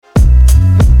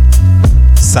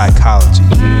psychology.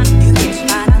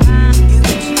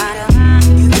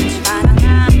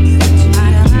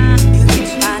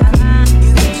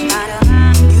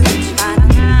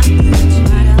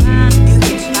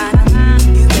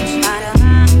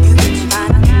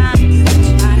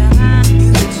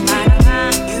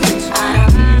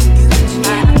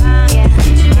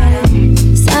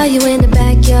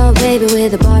 Baby,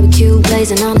 with a barbecue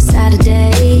blazing on a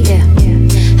Saturday, yeah.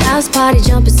 House party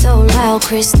jumping so loud,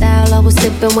 Crystal, I was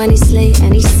sipping when he sleep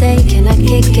and he say, can I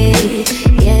kick it?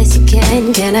 Yes you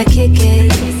can I kick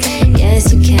it?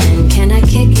 Yes you can I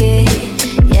kick it?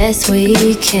 Yes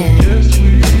we can.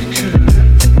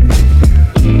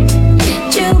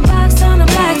 Jukebox on a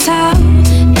black top,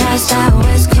 that's that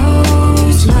West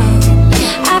Coast love.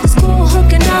 After school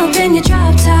hooking up in your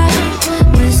drop top,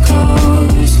 West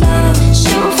Coast love.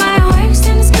 Shooting fireworks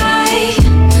in the sky,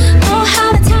 oh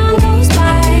how the time goes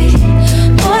by.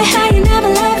 Boy how you never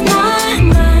left my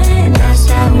mind, that's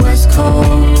that West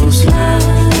Coast love.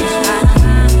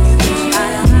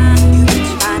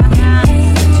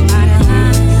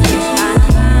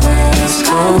 West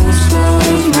Coast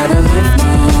love, never left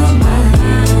my mind.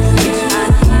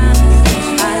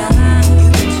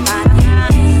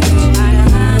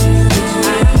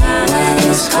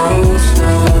 West Coast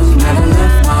love, never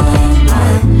left my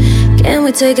mind. Can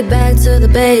we take it back to the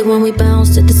bay when we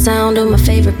bounced at the sound of my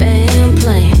favorite band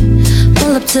playing?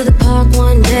 Pull up to the park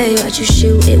one day, watch you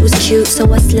shoot, it was cute,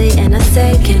 so I slid and I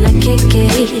say, can I kick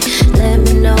it? Let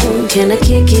me know, can I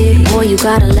kick it? Boy, you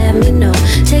gotta let me know.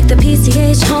 Take the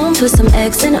PCH home, put some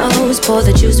X and O's, pour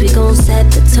the juice, we gon'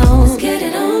 set the tone. Let's get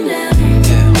it on now.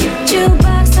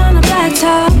 Jukebox on a black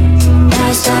top,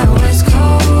 that's that West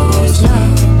Coast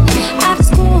love. After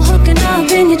school hooking up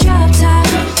in your drop top,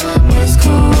 West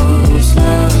Coast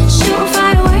love. Shooting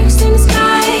fireworks in the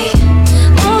sky,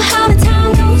 oh how the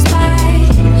time goes by.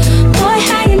 Boy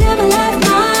how you never left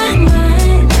my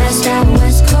mind, that's that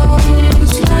West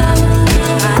Coast love.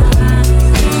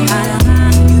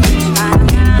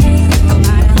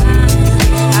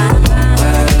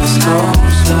 West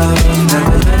Coast love,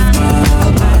 never left my mind.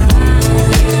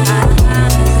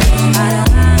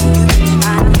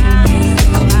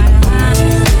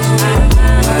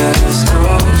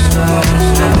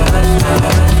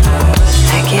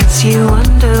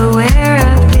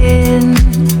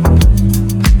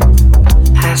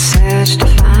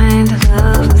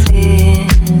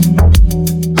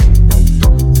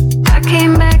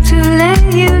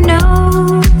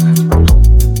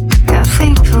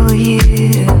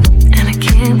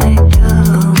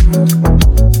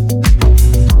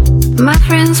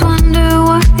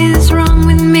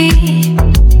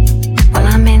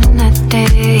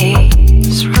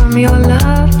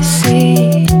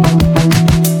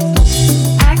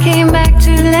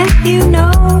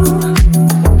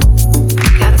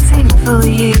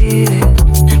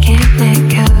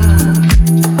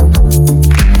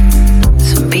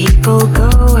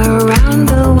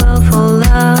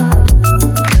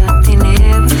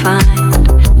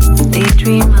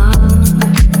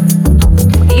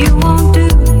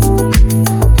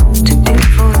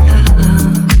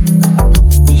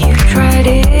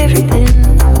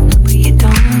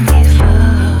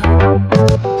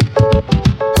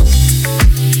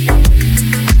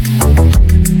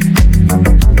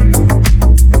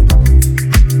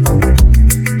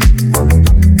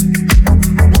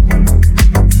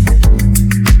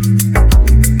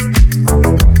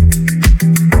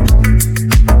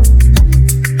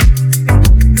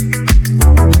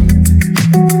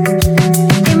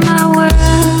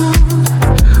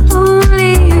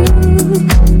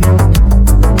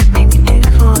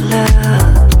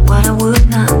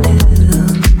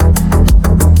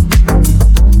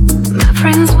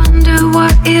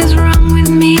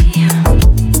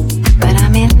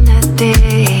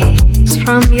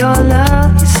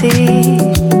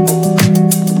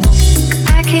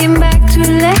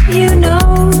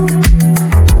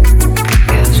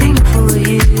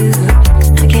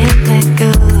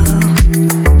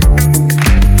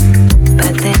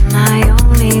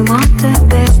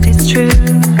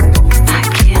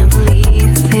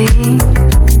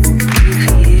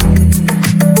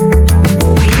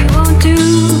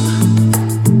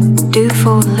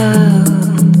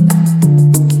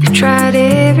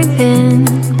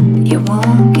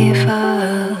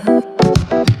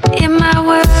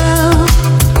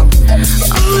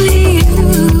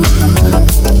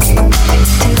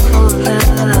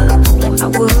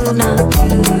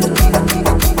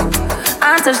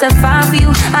 said 5 for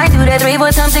you. I do that 3, 4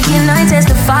 times again, I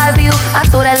testify for you. I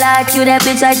thought I liked you, that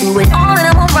bitch, I do it all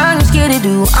that I'm around, you scared to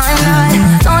do. I'm not,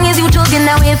 long as you joking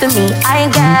out here for me, I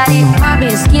ain't got it. My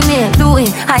bitch scheming, doing,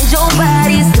 hide your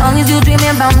body. Long as you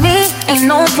dreaming about me, ain't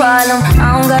no problem.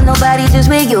 I don't got nobody just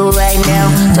with you right now.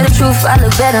 Tell the truth, I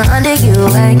look better under you.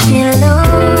 I can't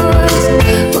lose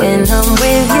when I'm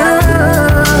with you.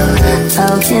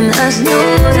 How can I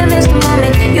snooze and miss the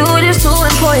moment? You just too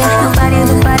important.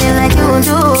 Nobody like you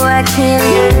do. I can't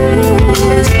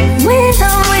lose when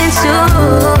I'm with you.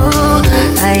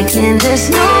 I can't just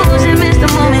snooze and miss the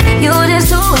moment. You just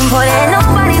too important.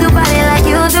 Nobody like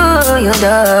you do. You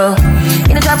do.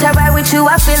 In the drop top ride with you,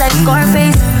 I feel like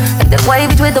Scarface. Like the white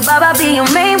bitch with the bob, I'll be your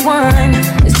main one.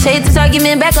 Let's take this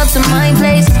argument back up to my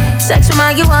place. Sex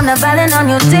remind you I'm not violent on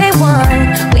your day one.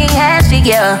 We ain't had shit,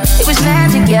 yeah. It was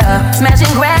magic, yeah. Smash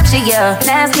and grab shit, yeah.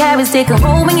 Nasty habits take a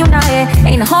hold when you're not here.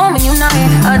 Ain't a home when you're not here.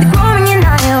 The grown when you're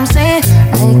not here. I'm saying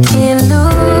I can't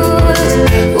lose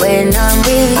when I'm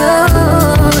with you.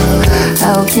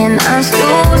 How can I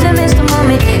snooze and miss the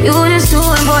moment? You just too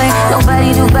important.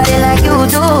 Nobody like you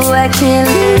do. I can't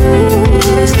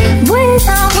lose when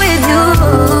I'm with you.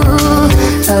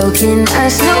 How can I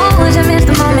snooze and miss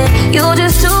the moment? You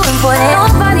just too important.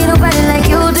 Nobody like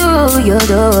you do. You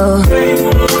do.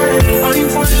 Are you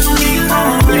fucking on me?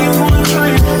 Are you wanna try?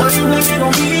 Are you blaming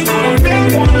on me? Are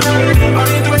you wanna lie? Are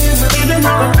you playing to me? Then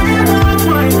I'm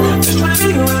just trying to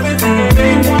do everything.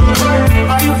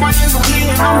 Are you fighting on me?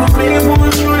 I'm really wanna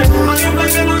try. Are you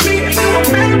blaming on me?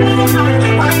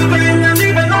 Are you playing to me?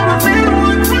 Then I'm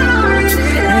wanna try.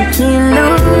 I can't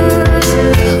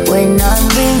lose when I'm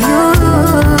with you.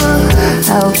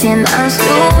 How can I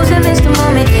snooze and miss the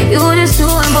moment? You just too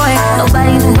important.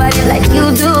 Nobody like you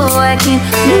do. I can't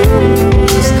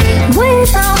lose when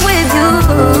I'm with you.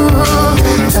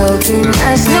 How can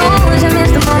I snooze and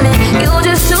miss the moment? You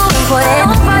just too important.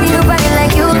 Nobody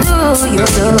like you do. You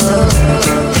do.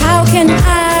 How can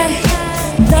I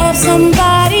love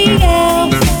somebody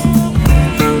else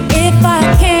if I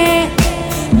can't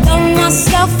love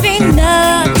myself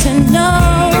enough to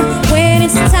know when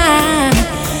it's time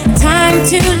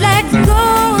to let go?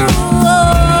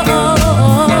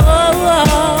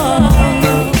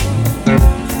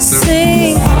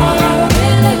 Sing. All I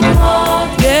really want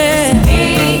is to be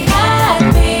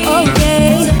happy. Oh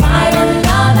yeah. To find a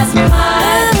love that's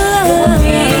mine. It would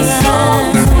be so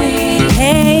sweet.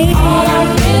 Hey. All I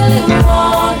really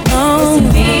want is to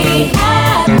be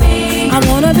happy. I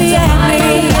wanna be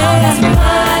happy.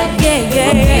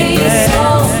 Yeah, yeah. So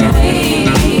sweet.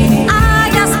 I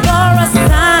ask for a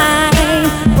sign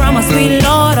from a sweet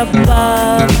Lord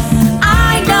above. I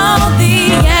know the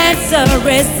answer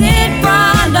is in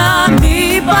front of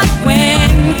me, but when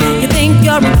you think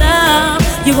you're in love,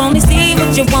 you only see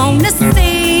what you wanna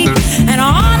see, and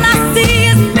all I see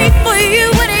is me for you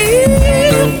and you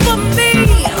for me.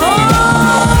 Oh,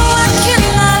 I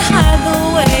cannot hide the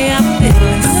way I feel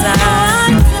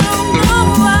inside.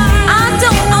 I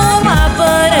don't know why,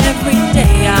 but every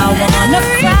day I wanna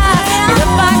cry. But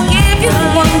if I give you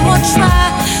one more try,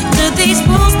 to these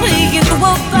rules please you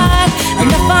will abide. And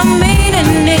if I mean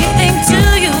anything to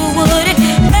you, would it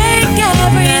make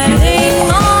everything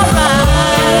alright?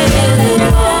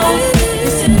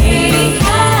 To be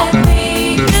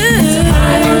happy, to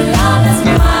find a love that's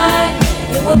mine,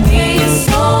 it would be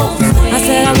so sweet. I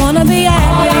said I wanna be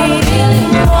happy. All I really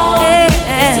want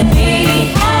is to be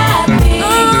happy. Oh,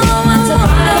 to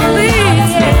find a love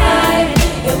that's mine,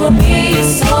 it would be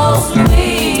so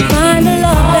sweet. To find a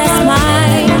love that's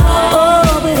mine,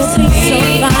 oh, it would be so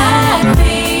fine.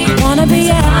 I wanna be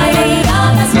happy.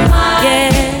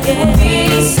 Yeah, it would be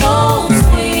so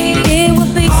sweet. It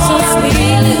would be so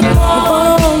sweet. If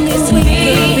only we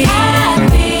could be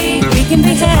happy. We can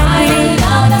be happy.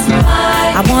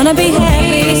 I wanna be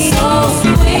happy. So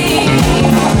sweet.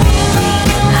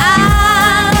 I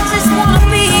just wanna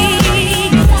be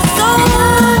so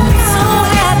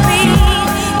happy.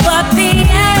 But the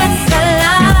answer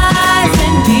lies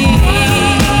in me.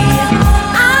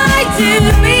 I do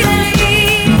believe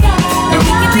that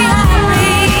we can be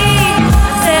happy.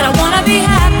 I said I wanna be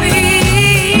happy.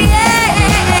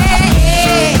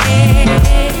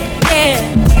 Yeah.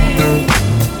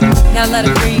 Gotta let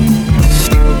it breathe.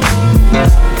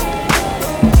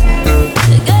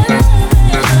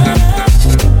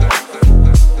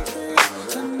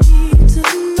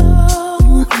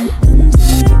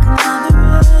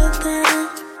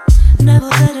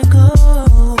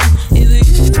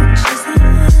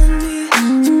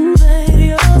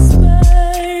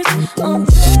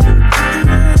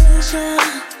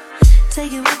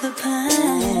 Take it with the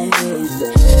pain.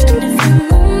 And if in the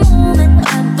moment I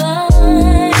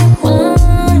bind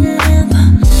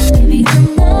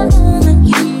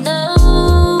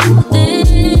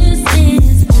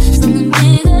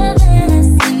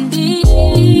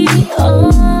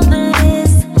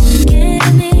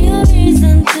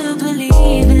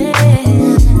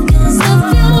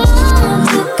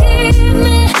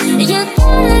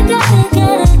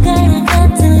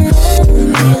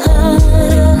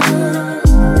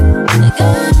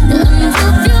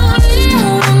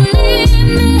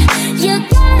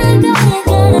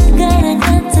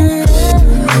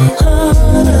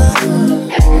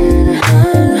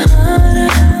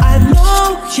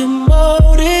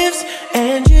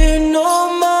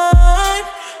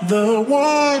the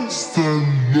ones that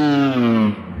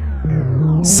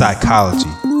know. Psychology.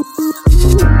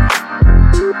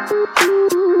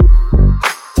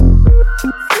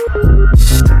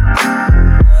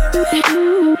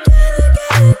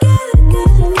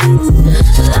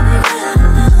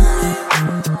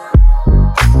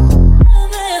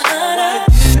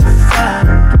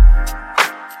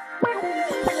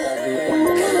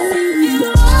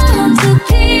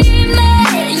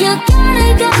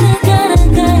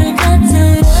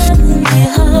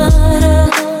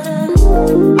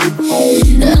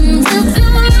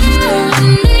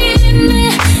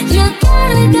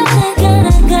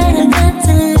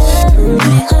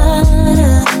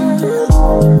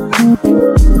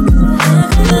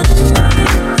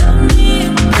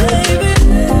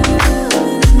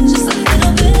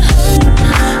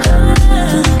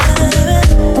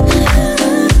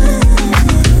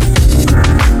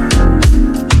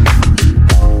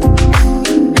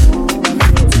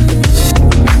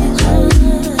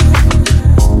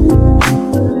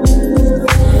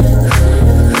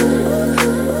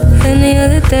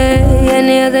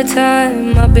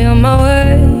 Time I'll be on my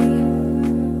way.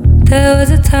 There was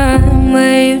a time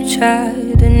where you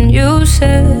tried and you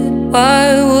said,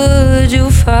 why would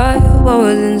you fight what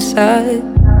was inside?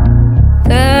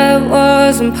 That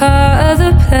wasn't part of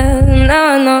the plan. Now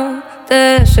I know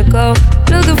that I should go.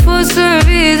 Looking for some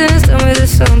reasons. Tell me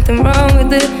there's something wrong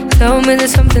with it. Tell me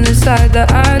there's something inside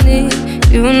that I need.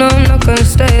 You know I'm not gonna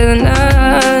stay the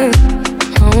night.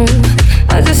 Oh,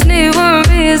 I just need one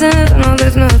reason. I know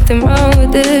there's nothing wrong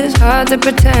with this. Hard to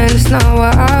pretend it's not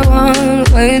what I want.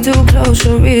 Way too close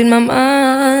to read my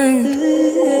mind.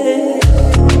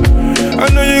 I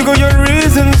know you got your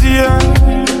reasons, yeah.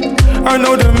 I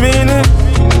know the meaning.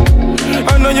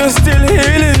 I know you're still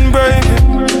healing, baby,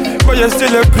 but you're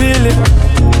still appealing.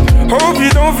 Hope you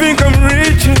don't think I'm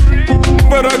reaching,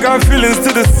 but I got feelings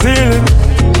to the ceiling.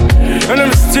 And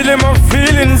I'm still in my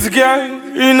feelings, girl.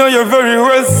 You know you're very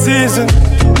well seasoned.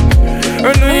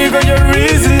 I know you got your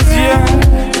reasons, yeah.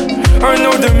 I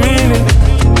know the meaning.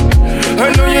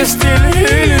 I know you're still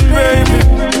healing, baby,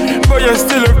 but you're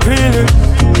still appealing.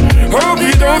 Hope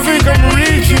you don't think I'm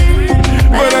reaching,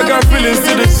 but I got feelings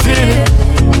to the ceiling.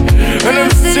 And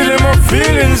I'm still in my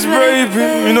feelings,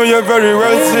 baby. You know you're very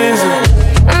well seasoned.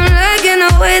 I'm liking the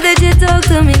way that you talk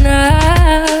to me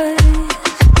nice.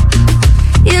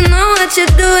 You know what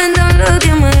you're doing, don't look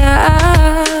in my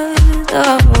eyes.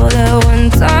 Oh, that one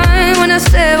time when I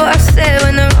said what I said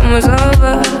when the run was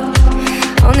over.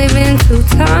 Only been 2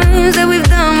 times that we've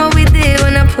done what we did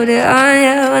when I put it on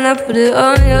you, when I put it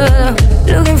on you.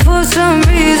 Looking for some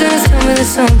reasons, tell me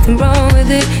there's something wrong with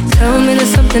it. Tell me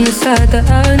there's something inside that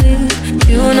I need.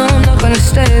 You know I'm not gonna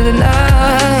stay the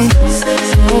night.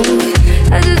 Oh,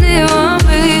 I just need one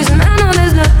reason. I know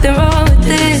there's nothing wrong with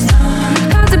this.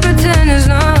 Hard to pretend it's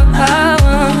not what I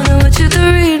want. I want you to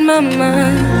read my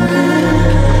mind.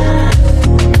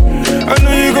 I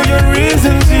know you got your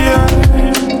reasons, yeah.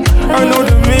 I know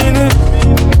the meaning.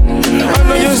 I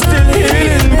know you're still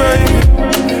healing, baby,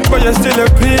 but you're still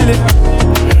appealing.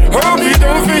 Hope you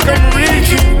don't think I'm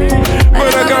reaching,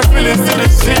 but I got feelings to the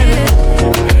ceiling.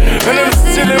 And I'm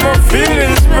still in my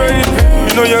feelings, baby.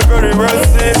 You know you're very well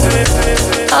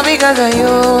seasoned. All because of you,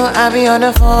 I be on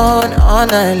the phone all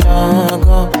night long.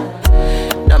 Oh.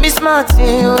 Don't be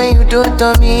smarty when you do it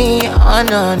to me. Oh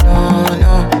no, no,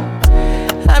 no.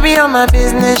 I be on my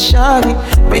business, shawty,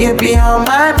 but you be on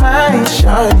my mind,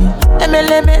 shawty.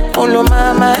 MLM, follow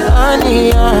my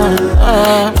honey,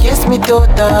 Kiss me to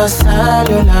the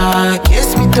cellular,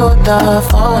 kiss me to the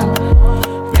phone.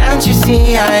 Can't you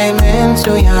see I'm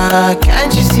into ya?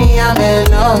 Can't you see I'm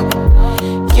in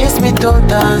love? Kiss me to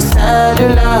the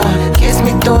cellular, kiss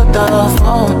me to the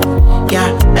phone.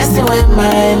 Yeah, messing with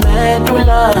my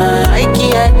medulla, I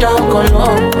can't talk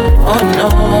alone. Oh no,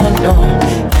 no.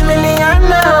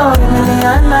 Emiliano,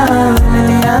 Emiliano,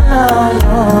 Emiliano,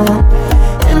 no.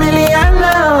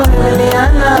 Emiliano,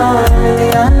 Emiliano,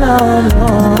 Emiliano, no.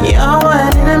 You're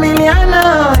one in Emiliano,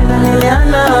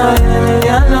 Emiliano,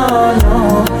 Emiliano, no.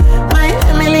 My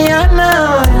Emiliano,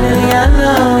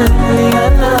 Emiliano,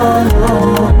 Emiliano, no.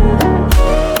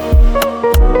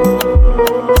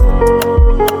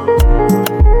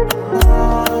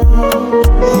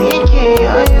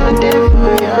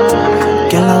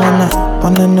 Girl, I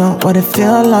wanna know what it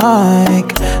feel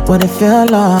like, what it feel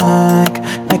like.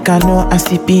 Like I know I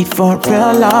see beat for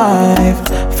real life,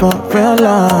 for real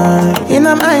life. In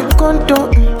my condo,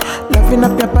 loving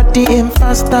up your body in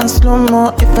fast and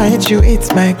slow-mo. If I hit you,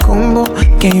 it's my combo.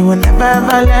 Can you never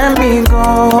ever let me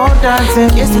go? Dancing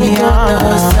kiss me to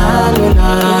the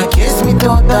cellular, kiss me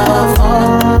to the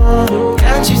phone.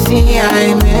 Can't you see see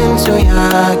I'm into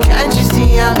ya? Can't you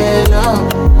see I'm in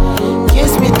love?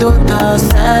 Kiss me to the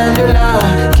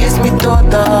cellular, kiss me to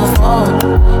the phone.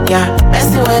 Yeah,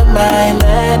 messing with my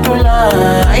medulla.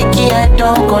 I can't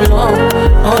don't go low.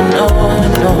 Oh no,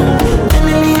 no.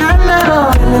 Emiliana,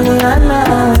 Emiliana,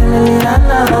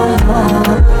 Emiliana, oh no.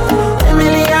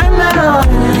 Emiliana,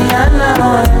 Emiliana,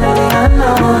 Emiliana,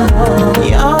 oh no.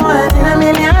 Yo,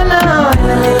 Emiliana,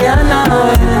 Emiliana,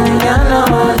 Emiliana,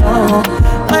 oh no.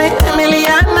 My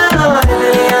Emiliana,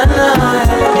 Emiliana,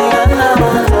 Emiliana,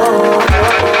 oh no.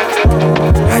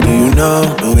 How do you know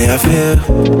the way I feel?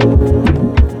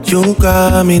 You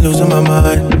got me losing my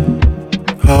mind.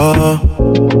 Oh,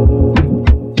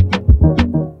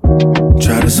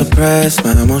 try to suppress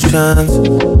my emotions.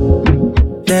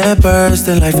 They're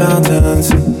bursting like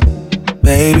fountains,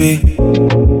 baby.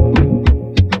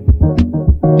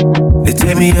 They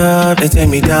take me up, they take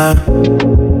me down.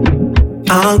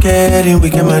 I'm getting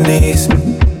weak in my knees.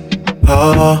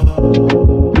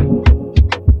 Oh,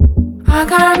 I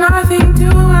got nothing to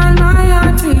hide, my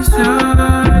heart is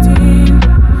hurting.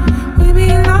 We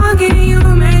belonging, you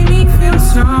make me feel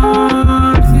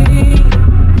something.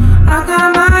 I got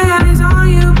my eyes on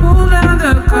you, pull down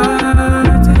the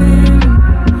curtain.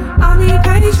 I'll be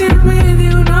patient with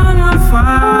you, no more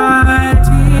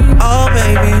fighting. oh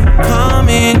baby, come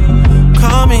in,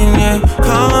 yeah,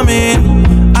 come in.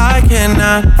 I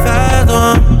cannot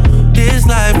fathom this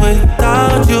life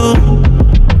without you.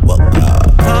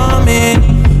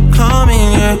 Come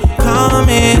in, yeah, come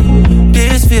in.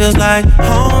 This feels like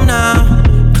home now.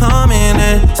 Come in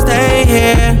and stay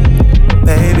here,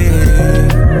 baby.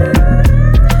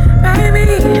 Baby,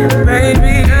 baby,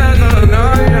 baby,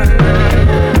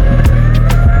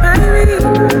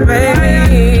 baby,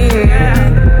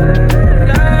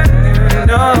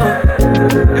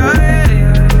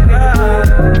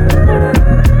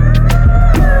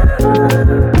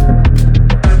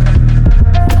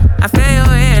 I feel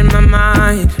in my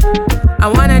mind. I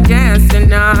wanna dance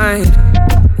tonight.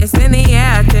 It's in the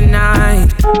air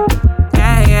tonight.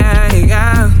 Yeah, yeah,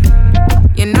 yeah.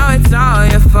 You know it's all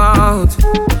your fault.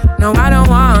 No, I don't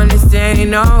wanna stay,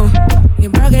 no.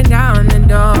 You're broken down the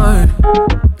door.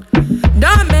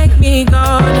 Don't make me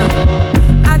go, no.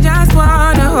 I just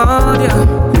wanna hold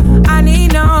you. I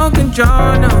need no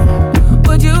control, no.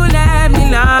 Would you let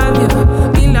me love you?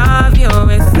 Me love you,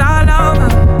 it's all over.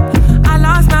 I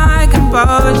lost my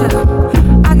composure.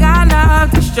 I got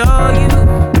love to show you.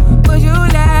 Would you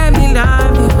let me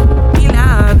love you? Me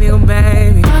love you,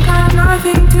 baby. I got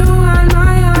nothing to hide,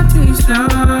 my heart is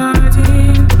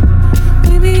hurting.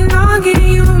 We belonging,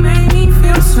 you make me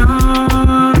feel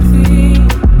something.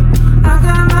 I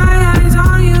got my eyes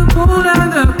on you, pull down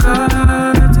the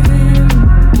curtain.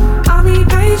 I'll be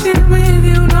patient with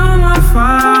you, no more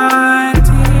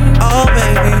fighting. Oh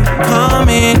baby, come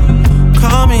in,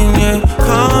 yeah,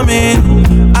 come in.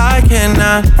 I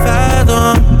cannot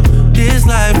fathom this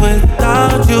life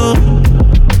without you.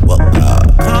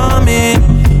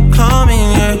 Come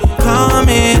in, yeah, come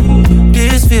in.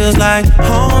 This feels like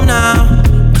home now.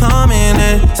 Come in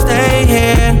and stay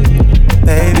here,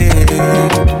 baby.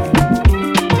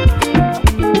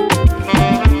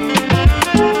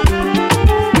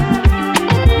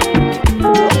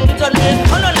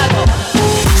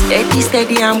 Steady,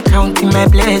 steady, I'm counting my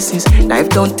blessings. Life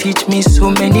don't teach me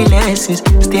so many lessons.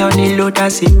 Stay on the low,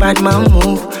 that's a bad man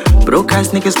move. Broke ass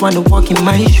niggas wanna walk in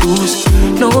my shoes.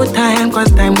 No time,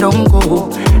 cause time don't go.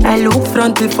 I look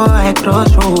front before I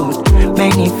cross road.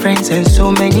 Many friends and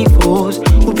so many foes.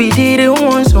 Who be the real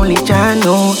ones, only Jah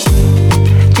knows.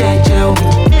 Jeje,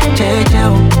 jeje,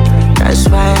 that's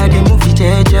why I dey move it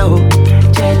jeje,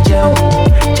 jeje,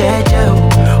 jeje.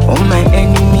 All my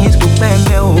enemies go bend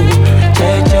me,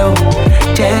 jeje,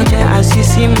 jeje. As you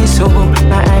see me so,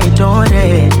 my eye don't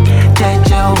red.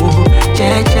 Jeje,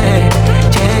 jeje,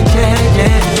 jeje,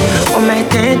 jeje. On my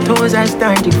 10 toes I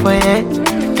stand for it.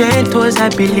 10 toes I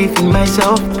believe in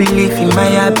myself, believe in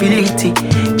my ability.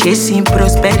 Chasing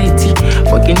prosperity,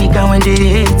 fucking nigga when they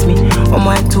hate me. On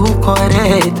my too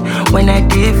correct. When I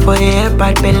did for it,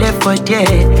 bad belly for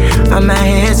dead. And my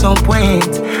hands on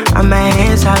point, and my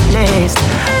hands are blessed.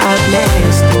 I'm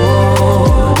blessed,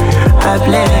 oh, I'm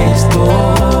blessed,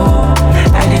 oh.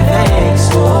 I vex,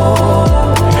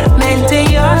 oh. Maintain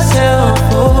yourself,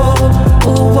 oh, oh,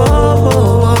 oh,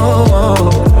 oh,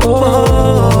 oh, oh,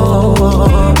 oh,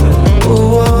 oh,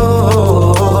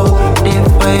 oh. Live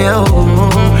for you.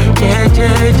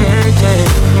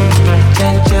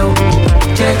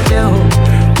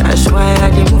 That's why I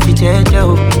did move it, jeje,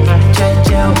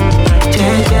 jeje.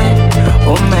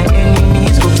 All my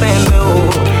enemies go bend me,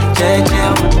 jeje,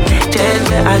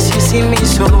 jeje. As you see me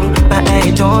so, my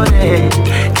eye don't let.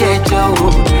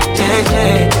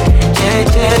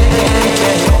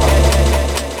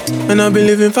 And I've been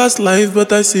living fast life,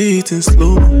 but I see it in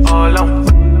slow.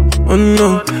 Oh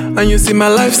no, and you see my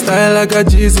lifestyle, I got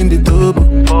G's in the double.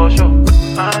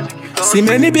 See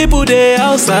many people there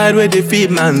outside where they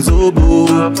feed man's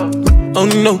oboe. Oh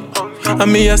no,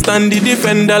 and me I stand the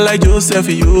defender like Joseph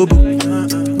Yobo.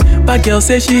 But girl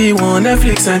say she want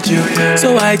Netflix and chill,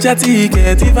 so I chatty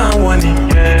get even warning.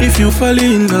 If you fall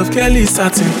in love, Kelly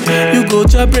satin. You go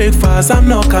to breakfast, I'm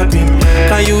not capping.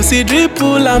 Can you see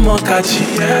dripple, I'm not catchy.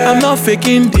 I'm not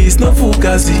faking this, no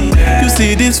fugazi. You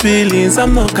see these feelings,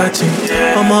 I'm not catching.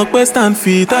 I'm a quest and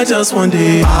feet, I just want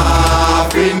it.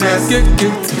 Happiness.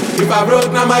 If I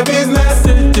broke, now my business.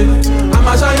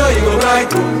 I'ma show you, you go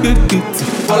right.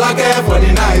 All I care for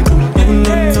the night.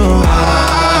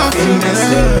 Happiness.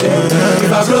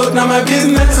 If I broke, now my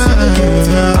business.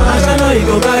 I'ma show you, you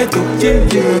go right.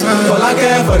 All I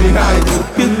care for the night.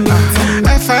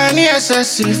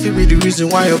 F-I-N-E-S-S, if it be the reason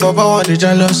why your baba want to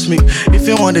jealous me. If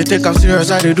you want to take I'm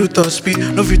serious, I do top speed.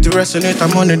 No fit to resonate,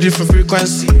 I'm on a different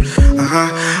frequency.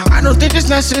 I don't think it's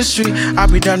necessary. I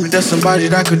be done with somebody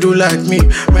that could do like me.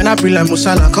 Man, I be like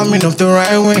Musala coming off the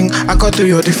right wing. I got to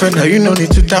your defender, you no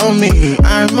need to tell me.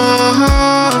 I'm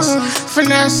a horse,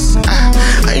 finesse.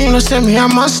 You know, say me, I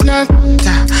must not.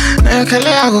 Now you can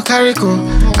let I go carry go.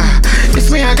 If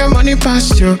me, I got money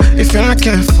past you. If you're not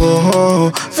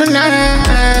careful,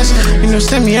 finesse. You know,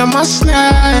 say me, I must not.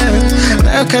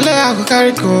 Now you can let I go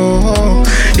carry go.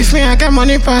 If me, I got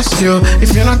money past you.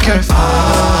 If you're not careful,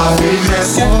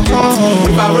 business.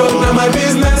 If I broke, now my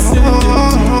business.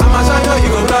 I'ma show you,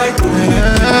 you go right.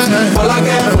 All I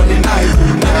care for the night.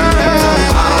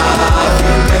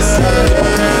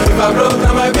 If I broke,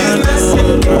 now my business.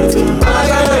 I'ma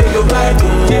show you, you go right.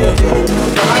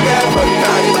 All I care for the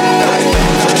night.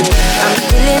 I'm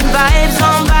feeling vibes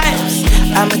on vibes.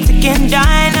 I'm a ticking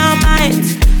dynamite.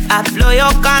 I blow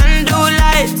your candle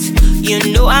lights. You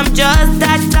know I'm just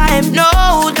that type.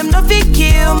 No, them no fit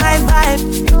kill my vibe.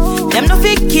 Them no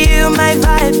fit kill my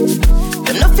vibe.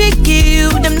 Them no fit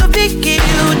kill. Them no fit kill.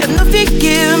 Them no fit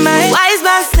kill my. Wise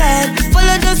man said,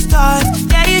 follow the stars.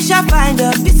 There you shall find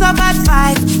a piece of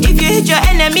advice. If you hit your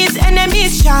enemies,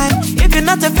 enemies shine. If you're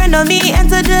not a friend of me,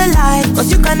 enter the light.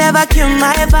 Cause you can never kill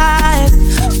my vibe.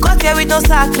 Got here with no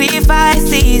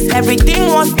sacrifices.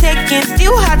 Everything was taken,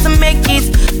 still had to make it.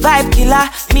 Vibe killer,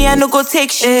 me I no go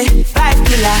take shit. Vibe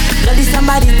killer, bloody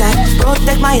somebody time.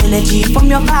 Protect my energy from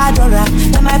your bad aura.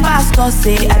 Then my pastor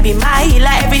say I be my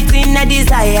healer, everything I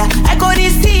desire. I go to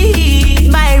see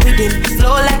my rhythm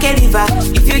flow like a river.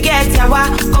 If you get yawa,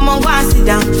 come on go and sit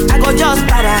down. I go just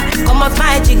para, come off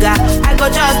my jigger. I go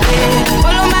just play,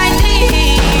 follow my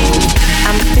dream.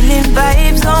 I'm feeling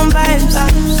vibes on vibes.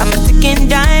 I'm a ticking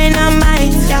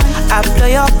dynamite. I blow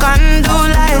your candle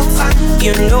lights.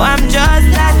 You know I'm just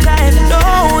that type.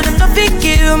 No, them no fit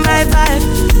kill my vibe.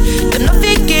 Them no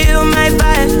fit kill my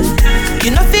vibe.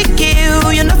 You no fit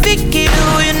kill. You no fit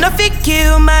kill. You no fit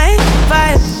kill my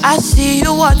vibe. I see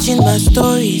you watching my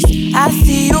stories. I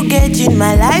see you gauging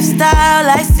my lifestyle.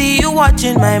 I see you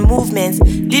watching my movements.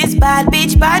 This bad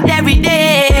bitch bad every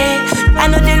day. I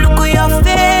know they look at your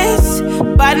face.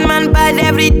 Bad man bad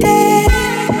every day.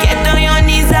 Get on your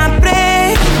knees and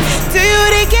pray till you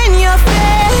regain your faith.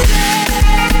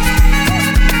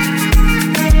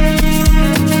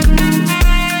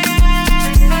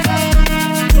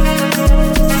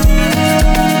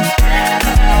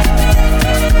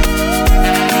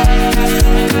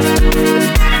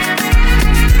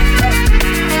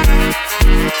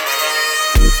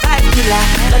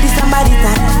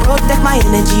 Protect my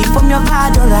energy from your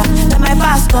bad aura. Let my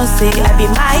pastor say I be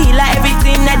my healer,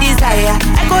 everything I desire.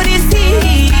 I go to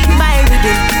see my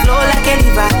rhythm flow like a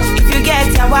river. If you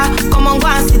get yawa, come on go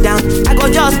and sit down. I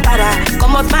go just para,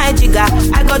 come off my jigger.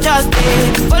 I go just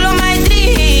play, follow my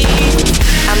dream.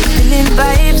 I'm feeling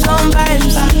vibes on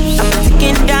vibes. I'm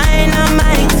ticking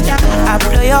dynamite. I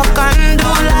blow your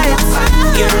candle lights.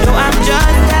 You know I'm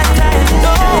just that type.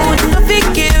 No, no fit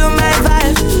kill my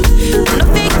vibe. No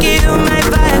fit kill my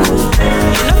vibe.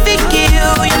 You no fit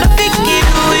kill. You no fit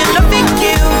kill. You no fit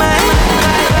kill my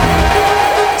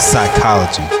vibe.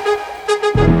 Psychology.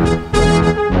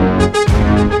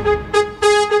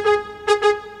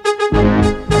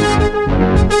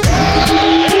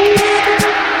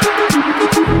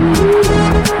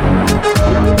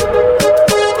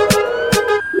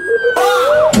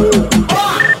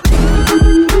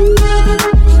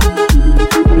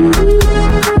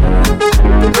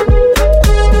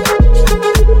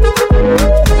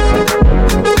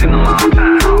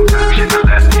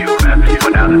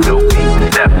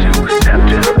 Step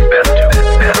two,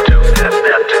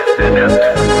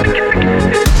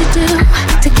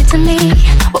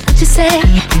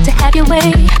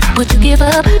 away? Would you give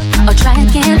up or try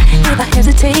again? If I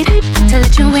hesitate to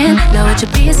let you in, now would you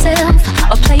be yourself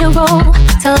or play a role?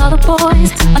 Tell all the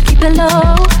boys or keep it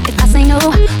low. If I say no,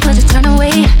 would you turn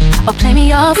away or play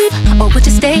me off? Or would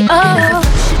you stay? Oh,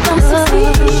 don't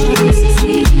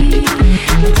succeed.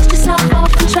 Dust yourself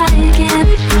off and try again.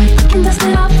 You can dust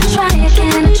it off and try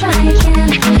again and try again.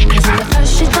 Cause at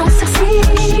first you don't succeed.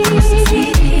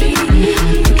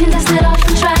 You can dust it off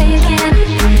and try again.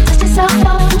 Dust yourself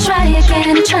off and try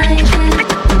again and try again.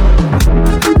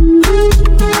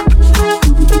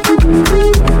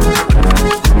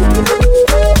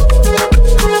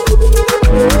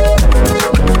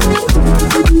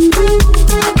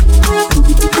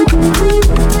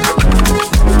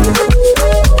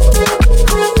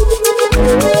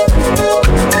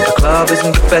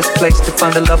 Isn't the best place to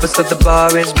find the lovers, so the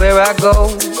bar is where I go.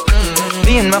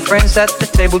 Me and my friends at the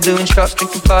table doing shots,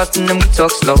 drinking fast, and then we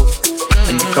talk slow.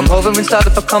 And you come over and start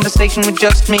up a conversation with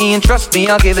just me, and trust me,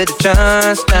 I'll give it a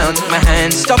chance. Now take my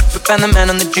hand, stop it, and the man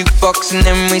on the jukebox, and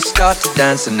then we start to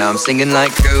dance. And now I'm singing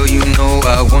like, girl, you know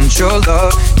I want your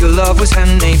love. Your love was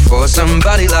handmade for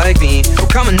somebody like me. Oh,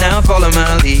 come on now, follow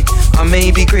my lead. I may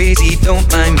be crazy, don't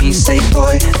mind me. Say,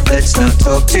 boy, let's not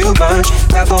talk too much.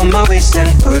 Grab on my waist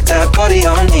and put that body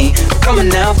on me. Come on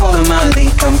now, follow my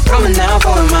lead. Come on now,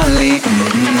 follow my lead.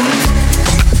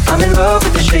 I'm in love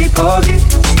with the shape of you.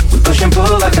 We push and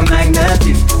pull like a magnet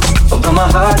do. Although my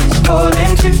heart is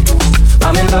falling too.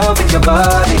 I'm in love with your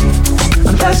body.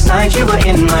 And last night you were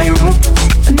in my room,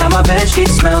 and now my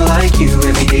bedsheets smell like you.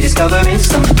 Every day discovering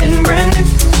something brand new.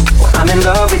 I'm in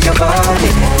love with your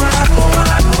body.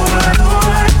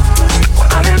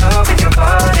 I'm in love with your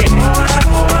body.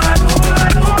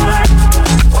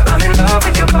 I'm in love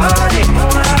with your body.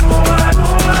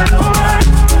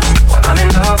 I'm in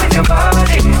love with your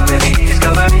body. Every day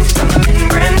discovering something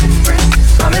brand new.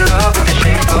 I'm in love with the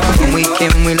shape of you. When we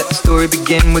came, we let the story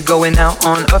begin. We're going out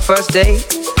on our first date.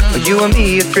 You and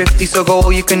me are thrifty, so go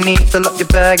all you can eat. Fill up your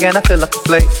bag and I fill up the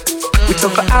plate. We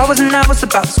talk for hours and hours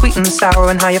about the sweet and the sour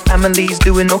and how your family's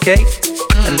doing okay.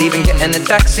 And leaving, getting a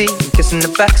taxi, kissing the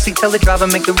backseat, tell the driver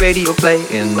make the radio play.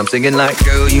 And I'm singing like,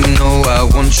 girl, you know I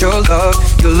want your love.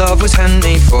 Your love was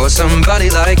handmade for somebody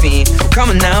like me.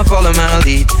 Come on now, follow my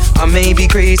lead. I may be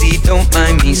crazy, don't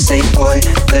mind me. Say, boy,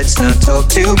 let's not talk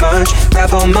too much.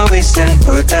 Grab on my waist and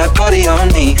put that body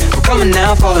on me. Come on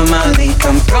now, follow my lead.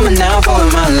 Come on now, follow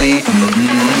my lead.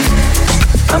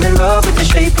 I'm in love with the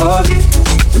shape of you.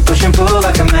 We push and pull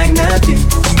like a magnet do.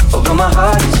 Although my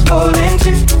heart is falling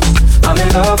too. I'm in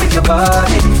love with your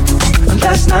body. And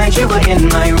last night you were in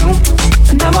my room,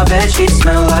 and now my bedsheets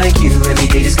smell like you. Every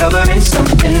day discovering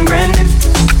something brand new.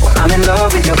 I'm in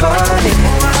love with your body.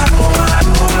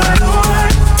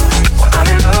 I'm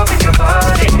in love with your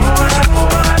body.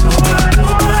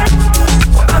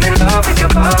 I'm in love with your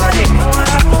body.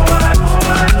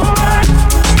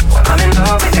 I'm in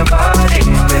love with your body.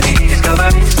 Every day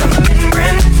discovering something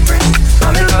brand new.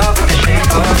 I'm in love with the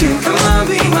shape of you. Come on,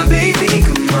 be my baby,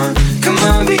 come on. Come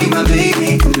on, be my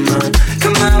baby, come on.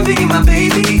 Come on, be my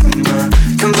baby, come on.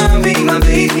 Come on, be my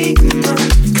baby, come on.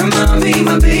 Come on, be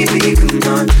my baby, come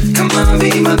on. Come on,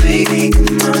 be my baby,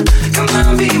 come on. Come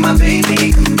on, be my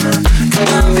baby, come on. Come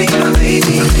on, be my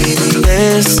baby, baby.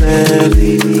 Listen,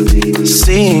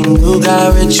 seeing you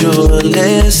got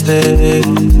ritualistic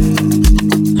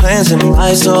plans in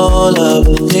my soul of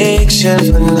addiction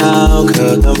for now,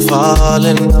 'cause I'm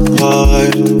falling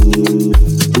apart.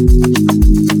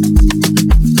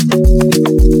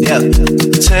 Yeah,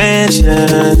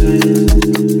 tension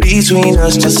between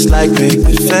us just like big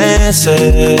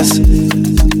fences.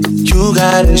 You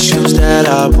got issues that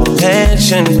I won't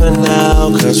mention for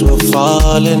now, 'cause we're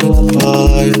falling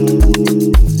apart.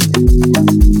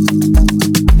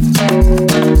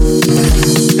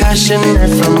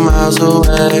 Passionate from miles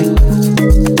away,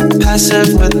 passive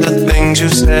with the things you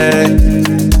say,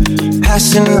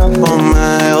 passing up on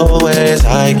my old ways.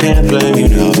 I can't blame you,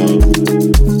 no.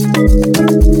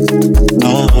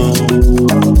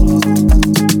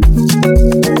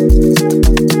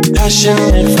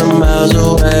 Passionate from miles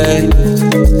away,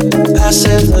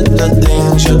 passive with the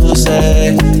things you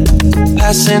say,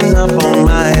 passing up on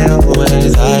my old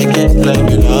ways. I can't blame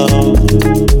you, no.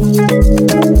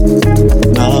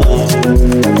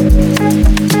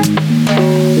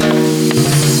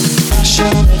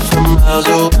 Passionate from miles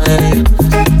away,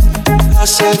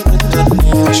 passive with the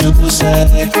things you say,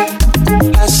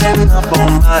 passing up on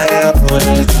my old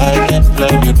ways. I can't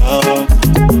blame you, no.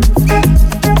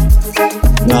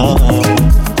 No.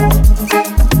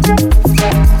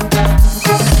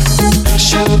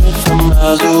 Shooting from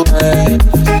miles away,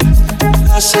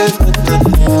 passive with the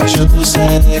things you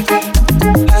say,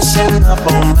 Passing up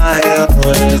on my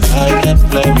airways, I can't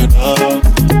blame you,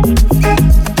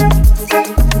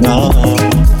 no.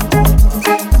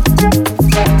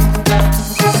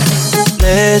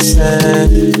 Listen,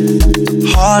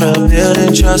 hard to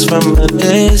building trust from a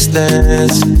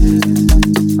distance.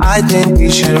 I think we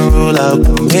should rule out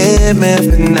commitment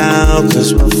for now,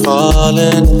 'cause we're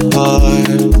falling apart.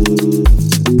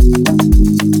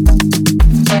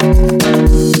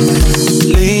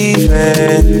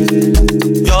 Leaving,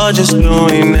 you're just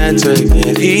doing that to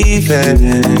get even.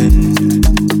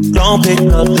 Don't pick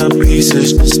up the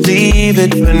pieces, just leave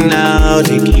it for now.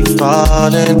 They keep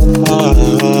falling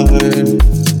apart.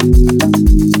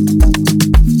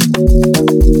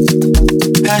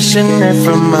 Passionate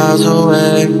from miles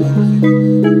away,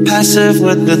 passive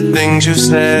with the things you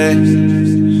say.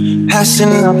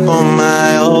 Passing up on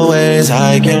my always,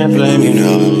 I can't blame you,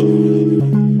 no.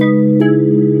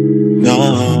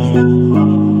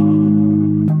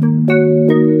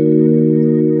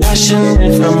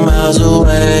 Passionate from miles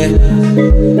away,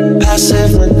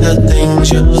 passive with the things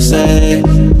you say.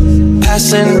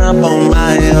 Passing up on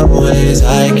my always,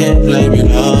 I can't blame you,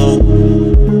 no.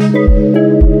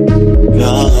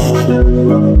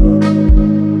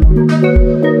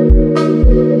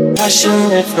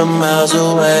 Passionate from miles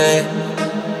away,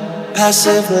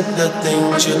 passive with the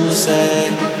things you say.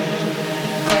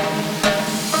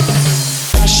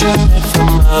 Passionate from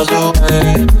miles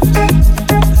away,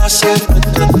 passive with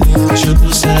the things you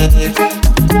say.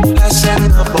 Passing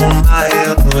up on my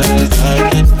airways, I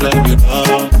can't blame you,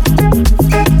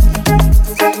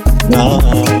 no.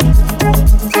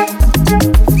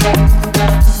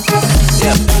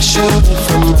 Yeah, passionate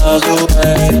from miles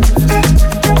away,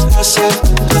 passive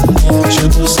with the things you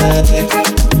say.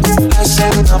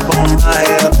 Passing up on my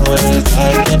airways, I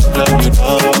can't blame you,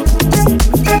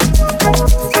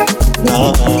 no.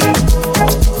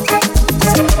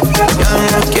 Ya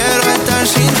no quiero estar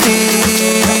sin ti.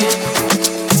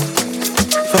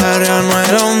 Para no es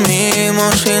lo mismo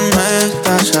si no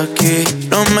estás aquí.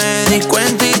 No me di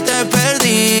cuenta y te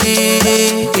perdí.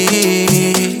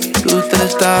 Tú te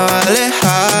estabas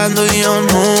alejando y yo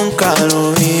nunca lo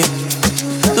vi.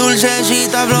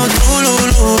 Dulcecita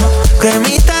flotululu,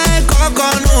 cremita de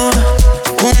coconut.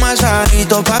 Un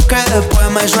masajito pa' que después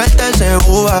me suelte ese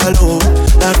bubalú.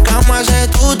 La cama hace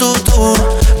tu.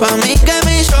 Pa' mí que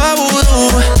me hizo vudú.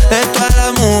 De todas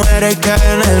las mujeres que hay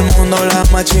en el mundo, la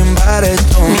más chimba eres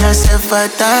tú. Me hace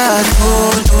falta tú.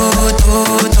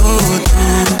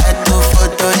 A tu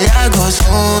foto le hago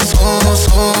son.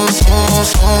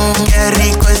 Qué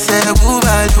rico ese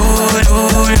bubalú.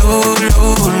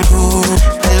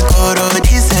 El coro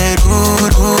dice ru.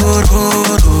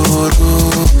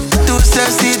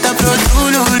 Dulcecita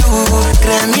flotululu,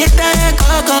 cremita de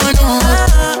coconut.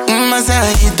 Un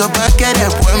masajito pa' que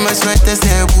después me suelte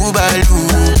ese bubalú.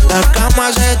 La cama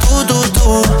hace tu.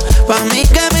 Pa' mí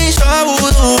que me hizo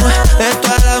vudú. De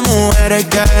todas las mujeres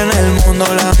que hay en el mundo,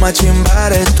 la más chimba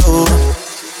eres tú.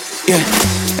 Yeah.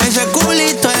 Ese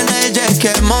culito en el jet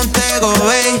que Montego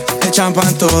Bay, le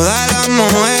champan todas las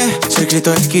mujeres. Se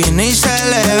quitó el skinny y se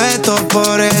le ve todo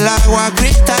por el agua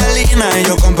cristalina. Y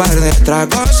yo con par de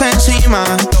tragos encima,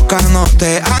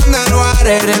 tocándote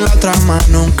underwater. En la otra mano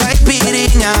nunca hay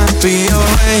piriña. Pío,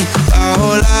 a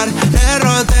volar, le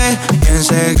roté y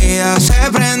enseguida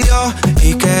se prendió.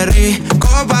 Y qué rico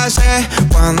pasé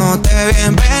cuando te vi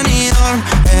en Benidorm.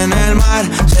 En el mar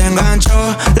se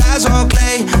enganchó la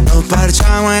Soclay. Nos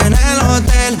parchamos en el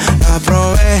hotel, la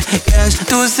probé y es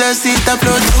dulcecita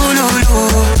flotululu,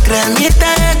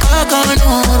 cremita de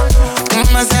coconut. Un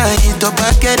masajito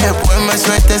pa' que después me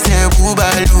suelte ese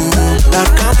bubalú. La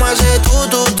cama hace tu.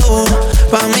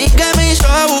 Pa' mí que me hizo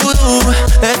vudú.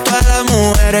 De todas las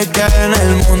mujeres que hay en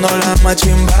el mundo, la más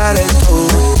chimba eres tú.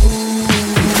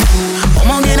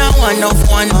 I'ma get a one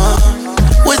of one.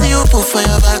 What's you put for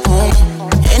your back home?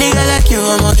 Any girl like you,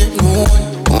 I'ma get new one.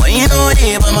 When you know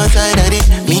they by my side of it,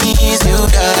 means you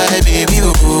die, baby,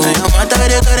 oh. And I'm out of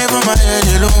the car from my head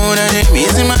alone, and it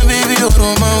means my baby, oh,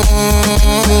 from my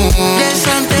home. There's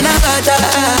something about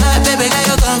that, baby, girl,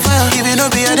 you come for. If you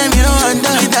know better than you don't want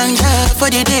that. You thank God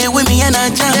for the day with me and I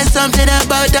jam. There's something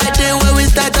about that day where we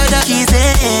start on the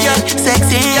kissing,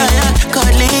 sexy,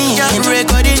 cuddling,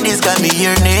 recording this got me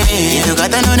your name. If you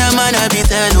got another man, I'll be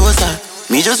celosa.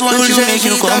 Me just want you, make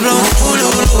you come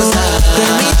closer.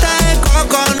 Cremita de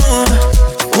coconut,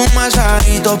 un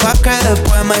masajito pa' que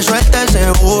después me suelte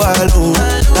ese bubalú.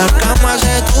 La cama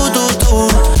hace tu.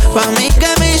 Pa' mí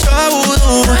que me hizo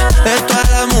vudú. De todas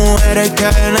las mujeres que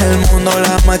hay en el mundo,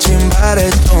 la más chimba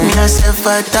eres tú. Me hace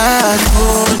falta tú.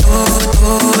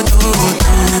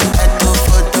 A tu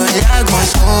foto le hago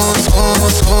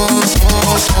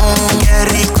qué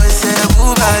rico ese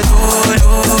bubalú,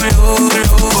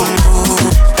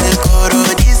 el coro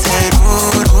dice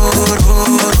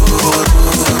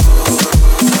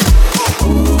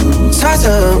Sauce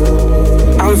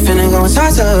up, I'm finna go and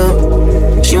sauce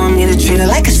up. She want me to treat her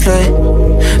like a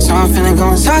slut, so I'm finna go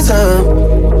and sauce up.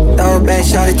 Throw it back,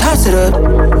 shawty, toss it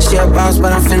up. She a boss,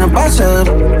 but I'm finna boss up.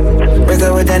 Break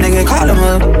up with that nigga, call him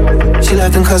up. She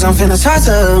left him cause I'm finna sauce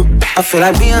up. I feel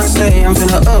like Beyonce, I'm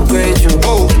finna upgrade you.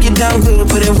 Make you down good,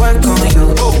 put in work on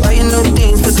you. Buy you new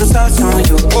things, put some sauce on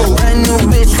you. Brand new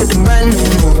bitch with the brand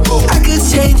new. I could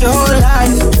change your whole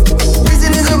life. This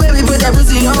nigga, baby, put that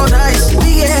pussy on ice.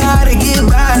 We get high to get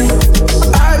by.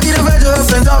 I be the virgin, her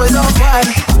friends always on fire.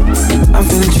 I'm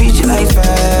finna treat you like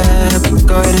fab.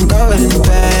 Go ahead and throw it in the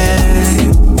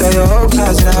bag. Throw your whole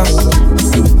closet out.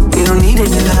 You don't need it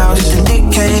in the house. If the dick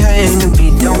can't hang, the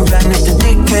beat don't bang. If the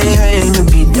dick can't hang, the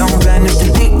beat don't bang. If the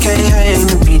dick can't hang,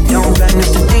 the beat don't bang.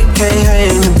 If the dick can't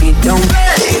hang, the beat don't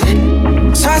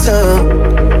bang. Sauce up,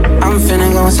 I'm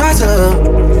finna go and sauce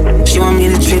up. She want me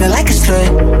to treat her like a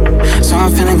slut, so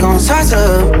I'm finna go and sauce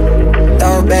up.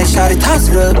 Throw it back, shawty, toss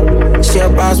it up. She a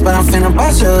boss, but I'm finna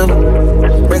boss up.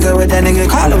 Break up with that nigga,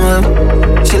 call him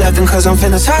up. She left him cause I'm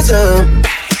finna sauce up.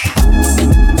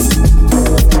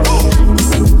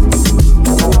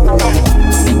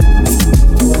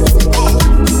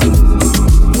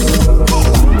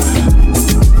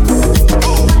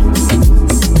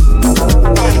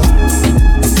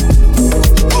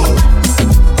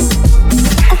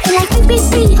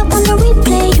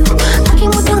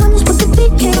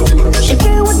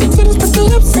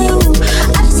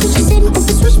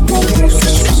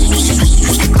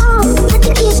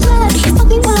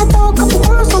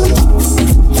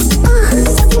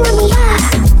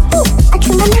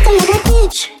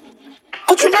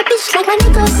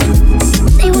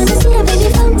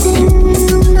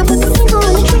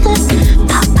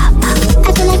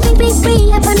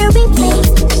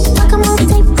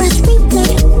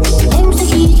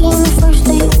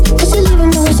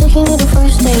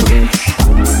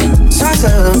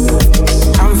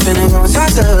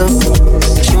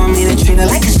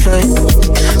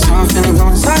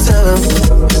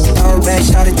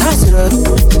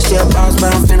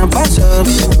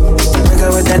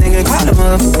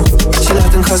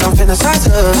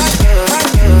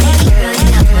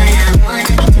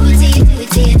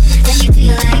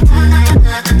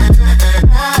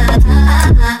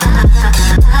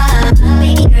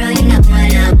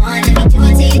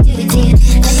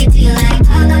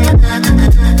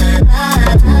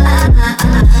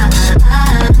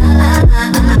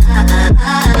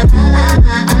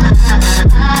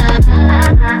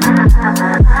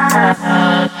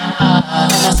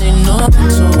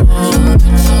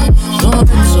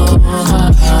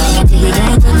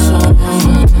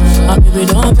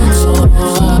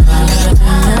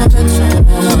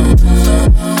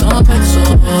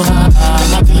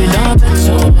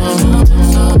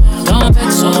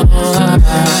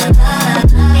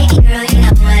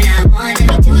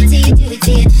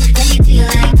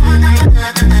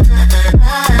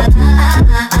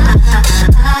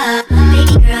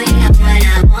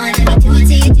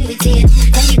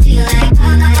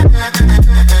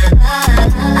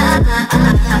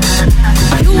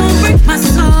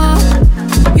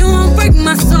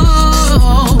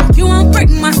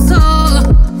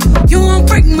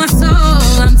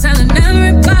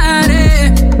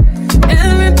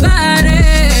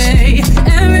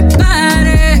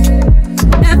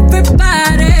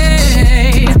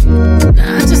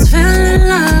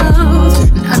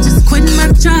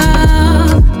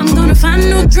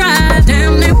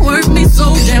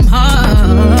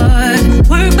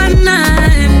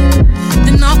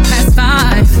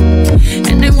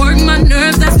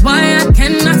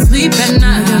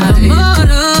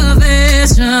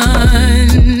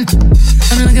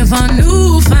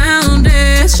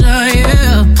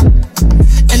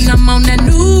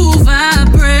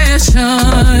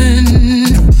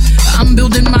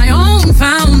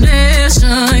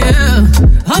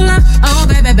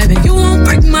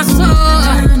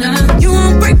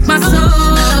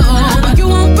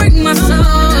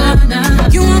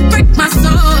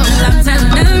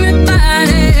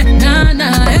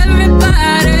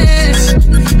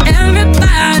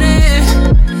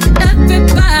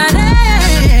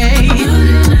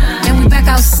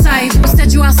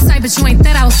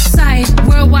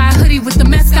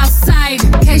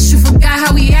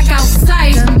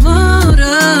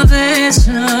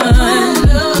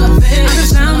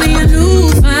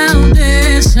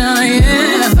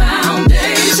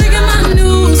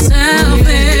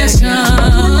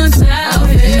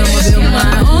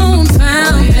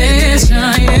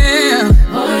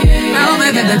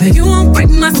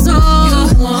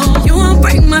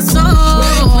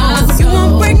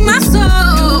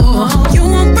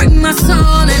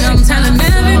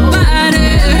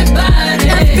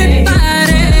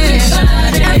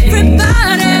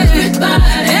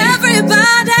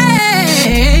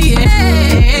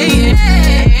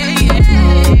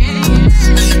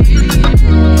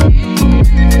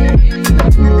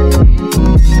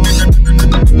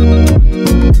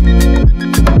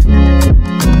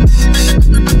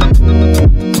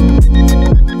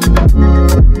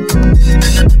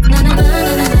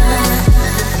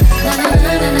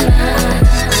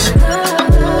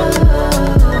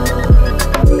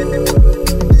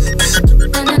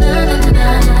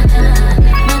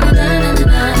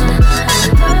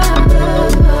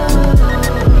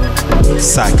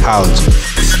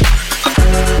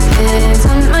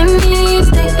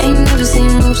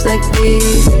 moves like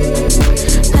these.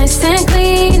 Nice and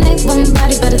clean, ain't one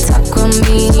body better talk on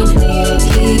me.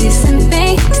 He sent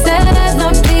me, said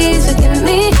no please forgive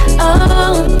me,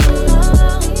 oh.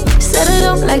 Said I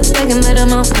don't like begging but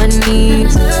I'm on my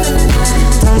knees.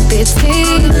 Don't be a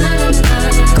tease,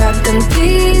 grab them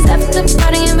keys. After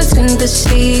party in between the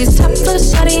sheets. Top floor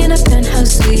shawty in a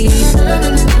penthouse suite.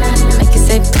 Make you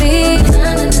say please,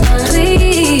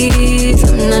 please.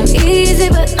 I'm not easy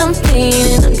but I'm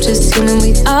clean. I'm just human,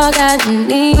 we all got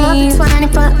needs.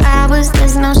 24 hours,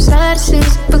 there's no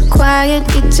substitutes. Required,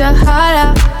 eat your heart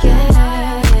out, yeah.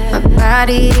 My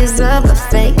body is a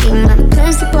buffet, eat my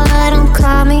principle, don't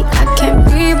call me. I can't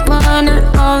be born, I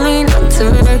only know to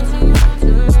work.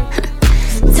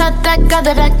 Tell that girl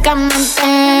that I got my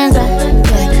bands up,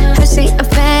 yeah. Her she a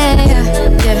fan,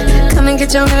 yeah. Come and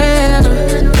get your man up,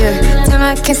 yeah. Damn,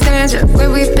 I can't stand you, where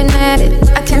we been at it.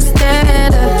 I can't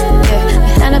stand up, yeah.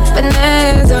 Had a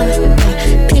bonanza,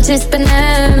 yeah. Peaches,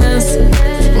 bananas.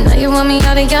 Now you want me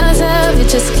out of yourself, you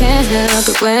just can't help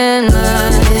it when I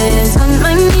is on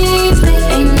my knees. They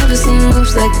ain't never seen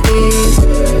moves like these.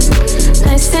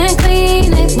 Nice and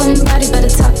clean, ain't one body better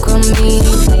talk on me.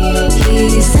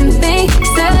 He sent me,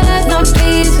 said no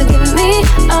please forgive me,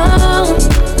 oh.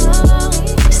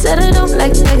 Said I don't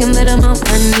like begging but I'm on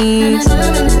my knees.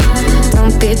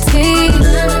 Don't be a tease,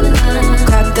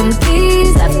 grab them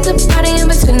keys. After party in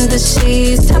between the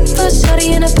sheets. Top floor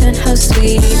shawty in a penthouse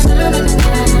suite.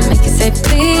 Make you say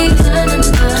please,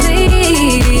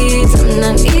 please. I'm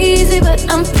not easy but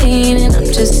I'm clean. And I'm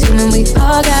just human, we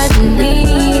all got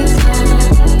needs.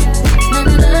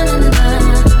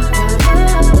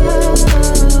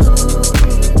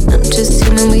 I'm just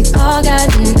human, we all got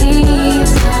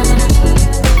needs.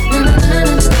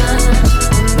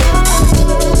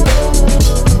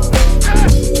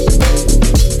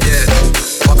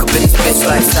 Bitch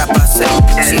like stop, I say.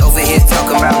 She over here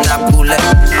talking about not poulet.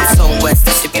 I'm so west,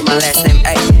 this should be my last name,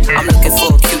 ayy. I'm looking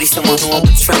for a cutie, someone who won't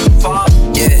betray.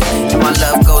 Yeah, and my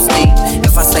love goes deep.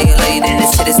 If I say it late, then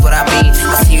this shit is what I mean.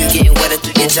 I see you getting wetter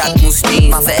through your Jacquemus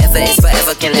jeans. My forever is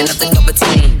forever, can't let nothing go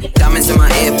between. Diamonds in my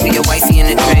hair, put your wifey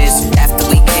in the trance. After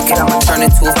we kick it, I'ma turn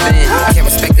it to a fan. Can't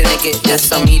respect a nigga, that's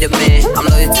on me the man. I'm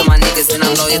loyal to my niggas and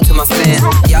I'm loyal to my fam.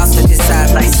 Y'all such a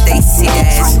side like Stacy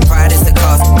Dash. Pride is the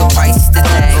cost, the price is the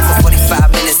tag. For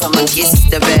 45 minutes, I'ma get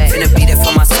the bag. Finna be there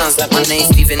for my sons like my name's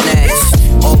Stephen Nash.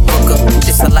 Old booker,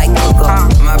 this I like hooker.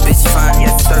 My bitch fine,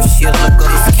 yes sir, she a looker.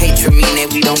 This catering mean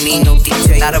that we don't need no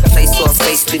DJ. Not a place or a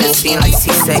face, be the scene like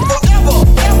C say. Forever,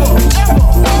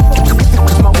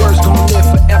 cause my words gon' live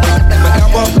forever.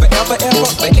 Forever, ever,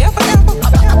 forever, ever.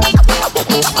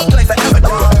 I play forever,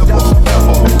 cause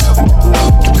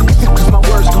my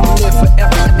words gon' live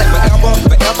forever. Forever, ever,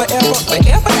 forever, ever.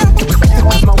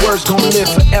 Cause my words gon' live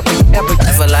forever, ever.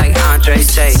 Ever like Andre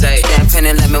say. Champagne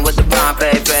and lemon with the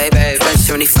Bombay, baby. Fresh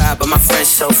 75, but my friends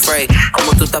so free.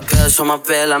 Como tú tapeas on my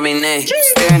bell, I mean, eh.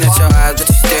 Staring at your eyes, but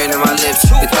you staring at my lips.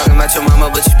 You talking about your mama,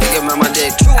 but you thinking about my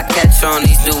dick. I catch on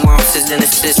these nuances and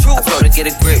assist. I told her to get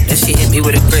a grip, then she hit me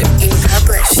with a grip.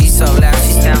 She so loud,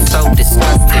 she sounds so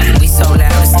disgusting. We so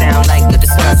loud, it sound like a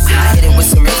discussion. I hit it with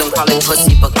some rhythm, call it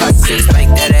pussy percussion.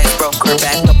 Spank that ass, broke her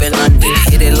back up in London.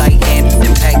 Hit it like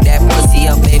Hampton, pack that pussy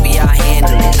up, baby, I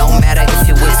handle it. No matter if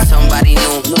you're with somebody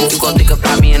new, you gon' think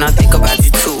about me and I think about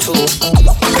you too. Cause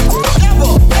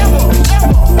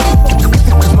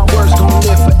my words gon'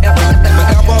 live forever.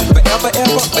 Forever,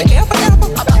 ever, forever, ever.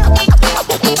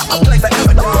 I play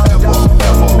forever.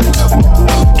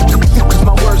 Cause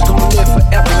my words gon' live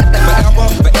forever.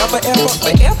 Forever, ever,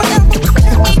 forever, ever.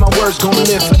 Cause my words gon'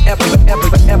 live forever, forever,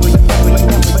 forever,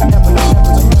 forever.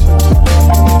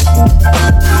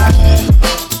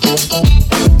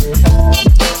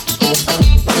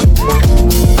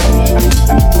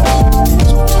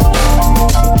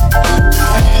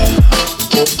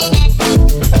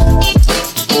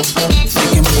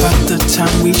 Thinking about the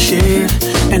time we shared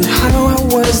and how I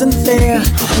wasn't there.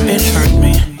 It hurt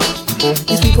me.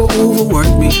 These people overwork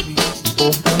me.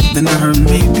 Then I heard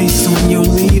maybe soon you'll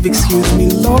leave. Excuse me,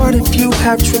 Lord, if you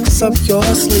have tricks up your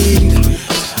sleeve.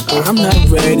 I'm not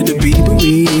ready to be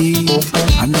bereaved.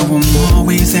 I know I'm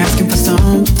always asking for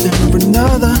something or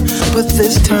another, but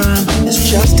this time it's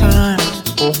just time.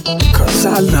 Cause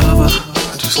I love her.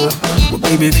 I just love her. Well,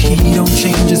 baby, if he don't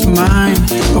change his mind,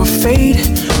 or fate,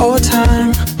 or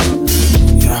time,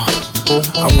 yeah,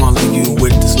 I wanna leave you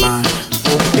with this line.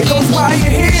 It goes while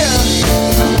you're here,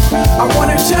 I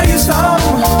wanna tell you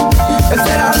something. I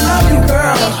said I love you,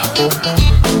 girl.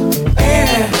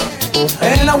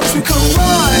 And I wish we could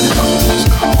run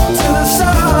to the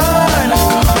sun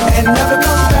and never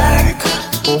come back.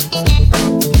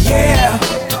 Yeah,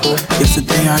 It's the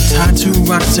day our tattoo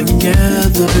rock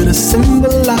together to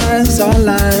symbolize our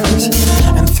lives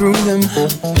and threw them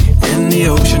in the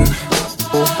ocean.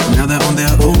 Now they're on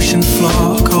their ocean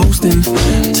floor coasting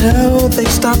till they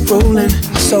stop rolling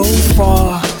so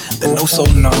far that no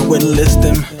sonar would list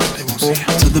them.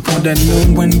 To the point that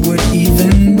no one would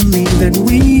even believe that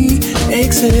we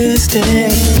existed.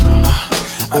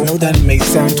 I know that may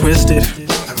sound twisted,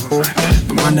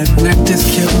 but my neglect is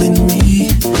killing me.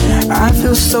 I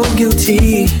feel so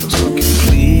guilty.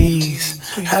 Please,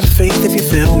 have faith if you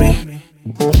feel me.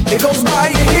 It goes by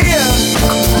you here.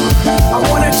 I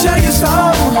wanna tell you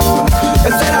something.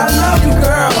 Is that I love you,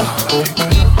 girl.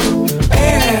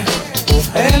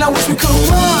 And I wish we could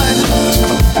run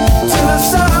to the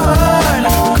sun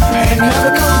and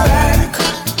never come back.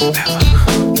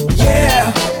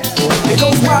 Yeah, it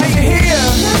goes by you here.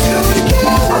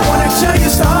 I wanna tell you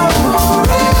something.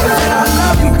 Is that I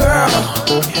love you, girl.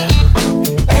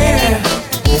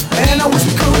 And I wish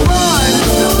we could run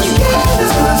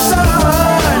to the sun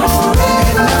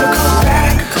and never come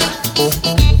back.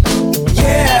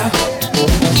 Yeah.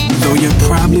 Though you're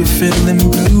probably feeling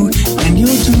blue and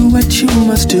you'll do what you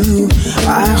must do,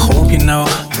 I hope you know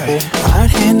I'd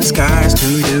hand the skies to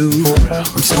you.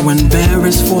 I'm so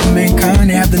embarrassed for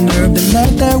mankind, have the nerve to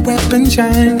let their weapon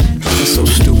shine. They're so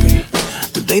stupid,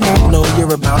 but they don't know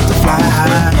you're about to fly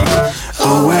high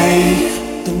away.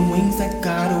 The wings that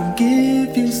God will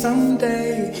give you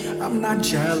someday. I'm not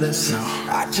jealous, no,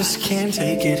 I just can't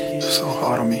take it. It's so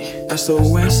hard on me.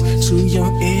 SOS to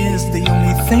your ears. The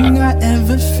only thing I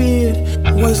ever feared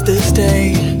was this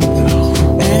day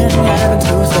and having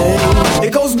to say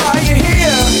it goes by you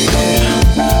here.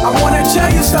 I wanna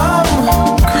tell you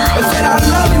something. I said I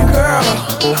love you, girl.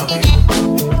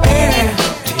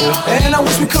 And I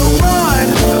wish we could run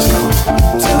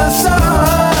to the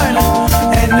sun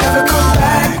and never come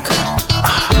back.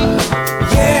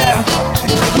 Yeah,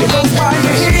 it goes by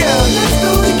you here.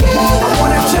 I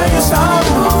wanna tell you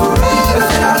something. I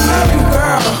said I love you,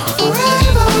 girl.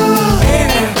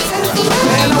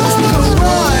 And I wish we could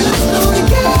run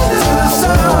to the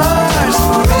sun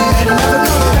and never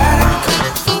come back.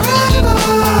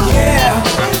 Yeah,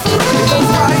 it goes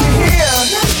by you here.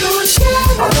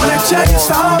 I wanna tell you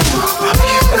something.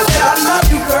 I said I love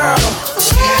you, girl.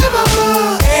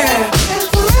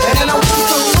 And I wish we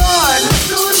could run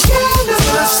to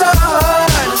the sun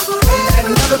and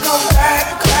never come back.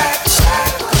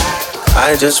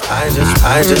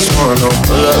 I just wanna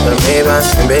pull up and Maybach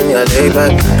and bend your lay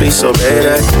back. Please obey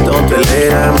that, don't delay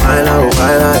that. My love,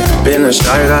 why lie? Been a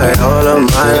shy guy all of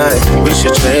my life. We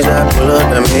should change that. Pull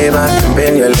up and Maybach and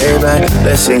bend your lay back.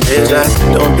 Let's engage that,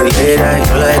 don't delay that.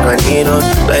 You're like a needle,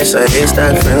 life's a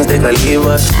haystack. Friends they can leave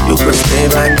us, you could stay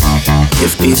back.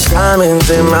 If these diamonds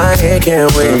in my head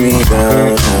can't weigh me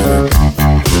down,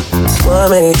 what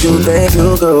made you think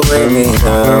you could weigh me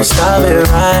down? Stop it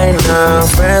right now.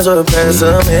 Friends were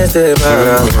pessimistic about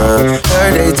our love.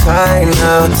 Heard they tight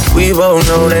now. We both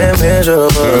know they're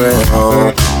miserable at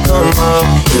home. Come on,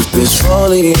 if this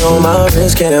rollie on my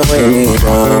wrist can't weigh me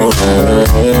down,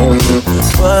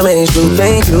 what makes you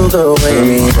think you could weigh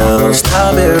me down?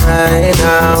 Stop it right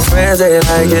now. Friends they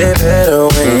like it better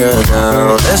when you're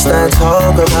down. Let's not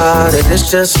talk about it. It's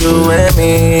just you and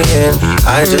me, and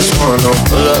I just wanna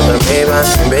pull up and Maybach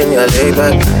and bend your lay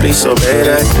back. Please obey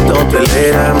that, don't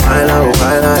delay that. My love,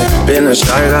 why lie? Been a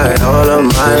shy guy all of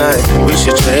my life. We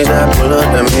should change that. Pull up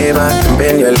and Maybach and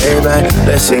bend your lay back.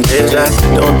 Let's engage that,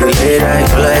 don't delay that.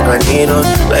 You're like a needle,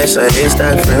 life's a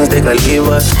haystack. Friends they can leave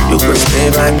us, you could stay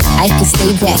back. I could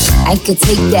stay back, I could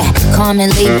take that. Calm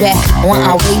and lay back, on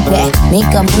our way back. Make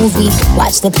a movie,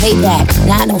 watch the playback.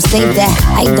 Now I don't say that,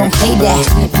 I don't play that.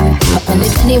 Up on the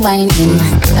penny wine,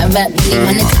 I rap really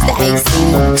wanna taste the icing.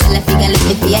 Chill if you got look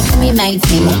if you give me my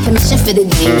team. Permission for the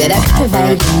game that I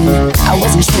provide. I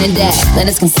wasn't Trinidad, let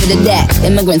us consider that.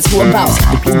 Immigrants who are boss,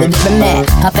 the people that never mad.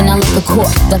 Hopping on like a court,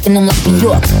 ducking them like New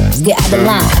York. Just get out of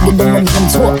line, I get them with them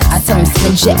talk. I tell them send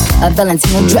a jet, a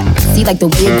Valentino drip. See like the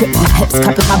way it grip, my hips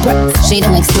cupping my breath.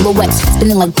 Shading like silhouettes,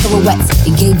 spinning like pirouettes.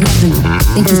 It gave nothing,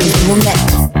 think you can do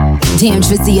next. Damn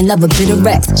Trizzy and love a bit of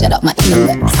Rex. Shut up my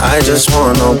intellect. I just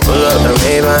wanna pull up and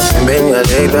Maybach and bend your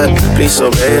lay back. Please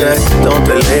obey that, don't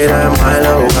delay that. My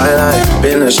love, why lie?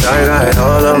 Been a shy guy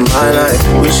all of my life.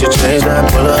 We should change that.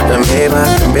 Pull up and Maybach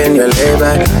and bend your lay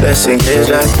back. Let's engage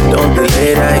that, don't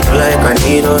delay that. You're like a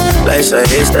needle, life's a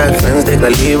haystack. Friends they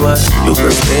can leave us, you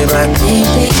could stay back.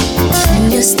 Baby,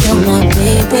 you're still my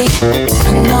baby.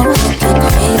 I know I get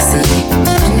crazy,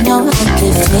 I know I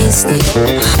get tasty.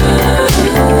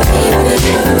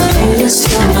 Baby, you're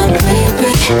still my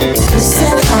baby. You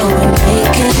said I would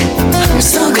make it, I'm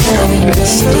so glad we made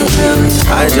it.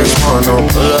 I just wanna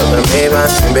pull up the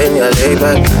Maybach and bend your leg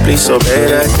back. Please obey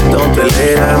that, don't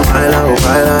delay that. My life,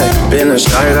 been a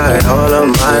shy guy all of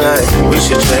my life. We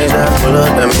should change that. Pull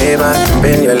up the Maybach and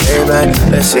bend your leg back.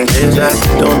 Let's engage that,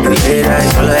 don't delay that.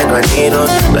 You're like a needle,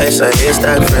 life's a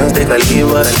haystack. Friends they can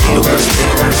leave us, you can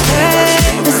stay that.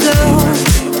 Hey, slow.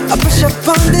 I push up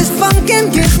on this funk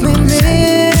and give me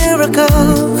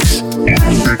miracles.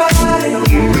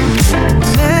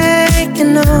 Make you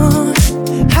know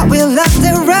how we love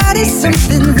the ride is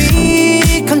something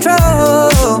we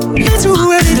control. You're too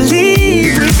ready to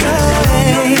leave me,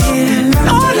 babe.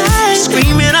 All night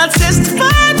screaming, I'll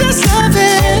testify that's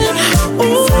loving.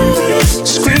 Ooh,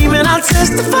 screaming, I'll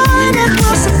testify that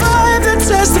we'll survive the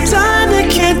test of time. They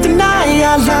can't deny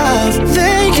our love.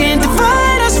 They can't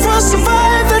divide us. We'll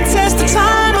survive the test of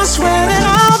time. I swear that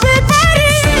I'll be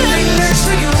ready. Next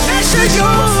to you, next to you,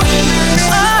 oh,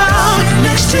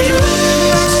 next to you.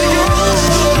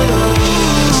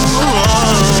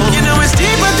 You know it's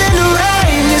deeper than the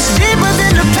rain, it's deeper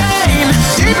than the pain,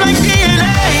 deep like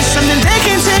DNA, something they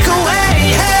can't take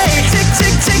away. Hey, tick,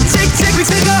 tick, tick, tick, tick, we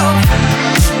take off.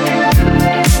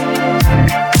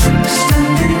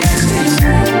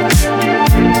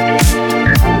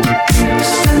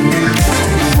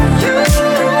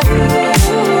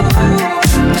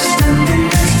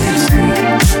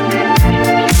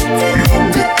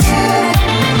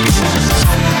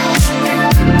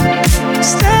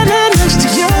 Standing next to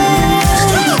you.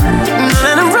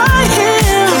 And I'm right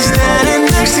here, standing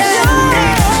next to you.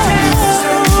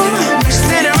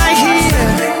 Standing right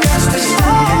here.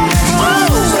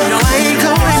 No, I ain't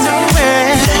going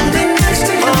nowhere. Standing next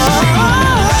to you.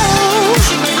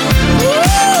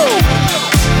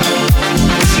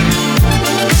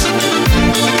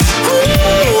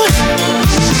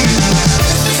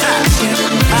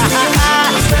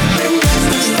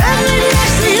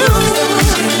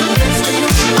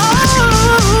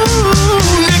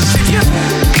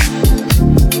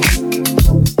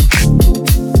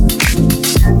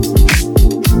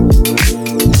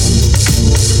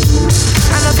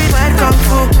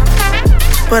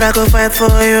 But I go fight for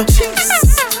you.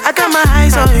 I got my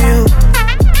eyes on you.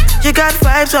 You got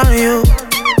vibes on you.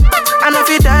 I know if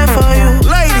you die for you,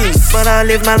 ladies, but I'll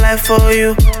live my life for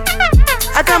you.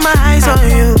 I got my eyes on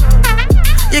you.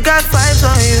 You got vibes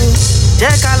on you.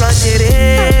 Jack, I lost it.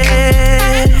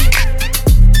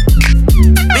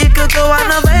 We could go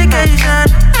on a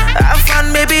vacation, have fun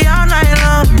maybe all night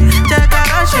long. Jack, I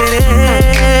lost it.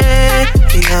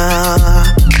 Yeah.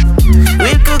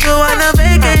 We could go on a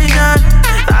vacation,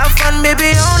 have fun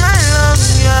maybe all night long.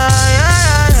 Yeah,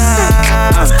 yeah,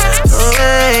 yeah. Oh,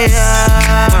 yeah,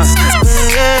 yeah.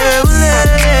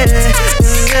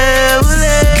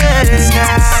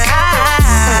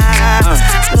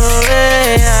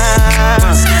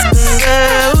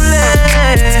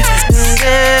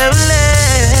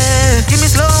 Give me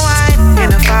slow wine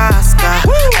in a fast car.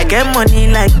 I get money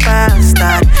like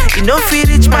bastard. You know if you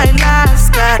reach my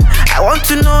last card, I want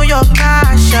to know your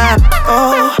cash app.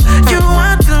 Oh, you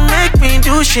want to make me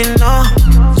do shit, no?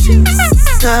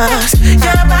 Jesus,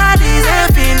 your body's a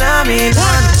phenomenon.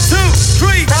 1, 2,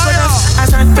 3, I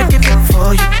start breaking it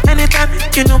for you. Anytime,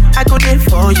 you know, I go there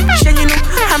for you. Shit, you know,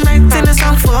 I'm writing a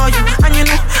song for you. And you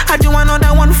know, I do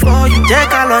another one for you.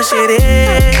 Jack, I lost it.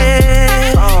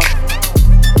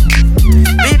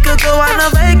 We could go on a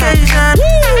vacation,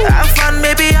 have fun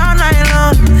maybe all night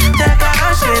long. Jack, I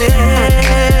lost it.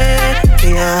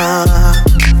 Yeah.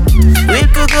 We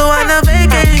could go on a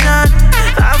vacation,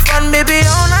 have fun maybe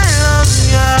all night long.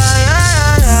 Yeah,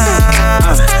 yeah,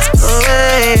 yeah. Oh,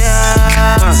 yeah.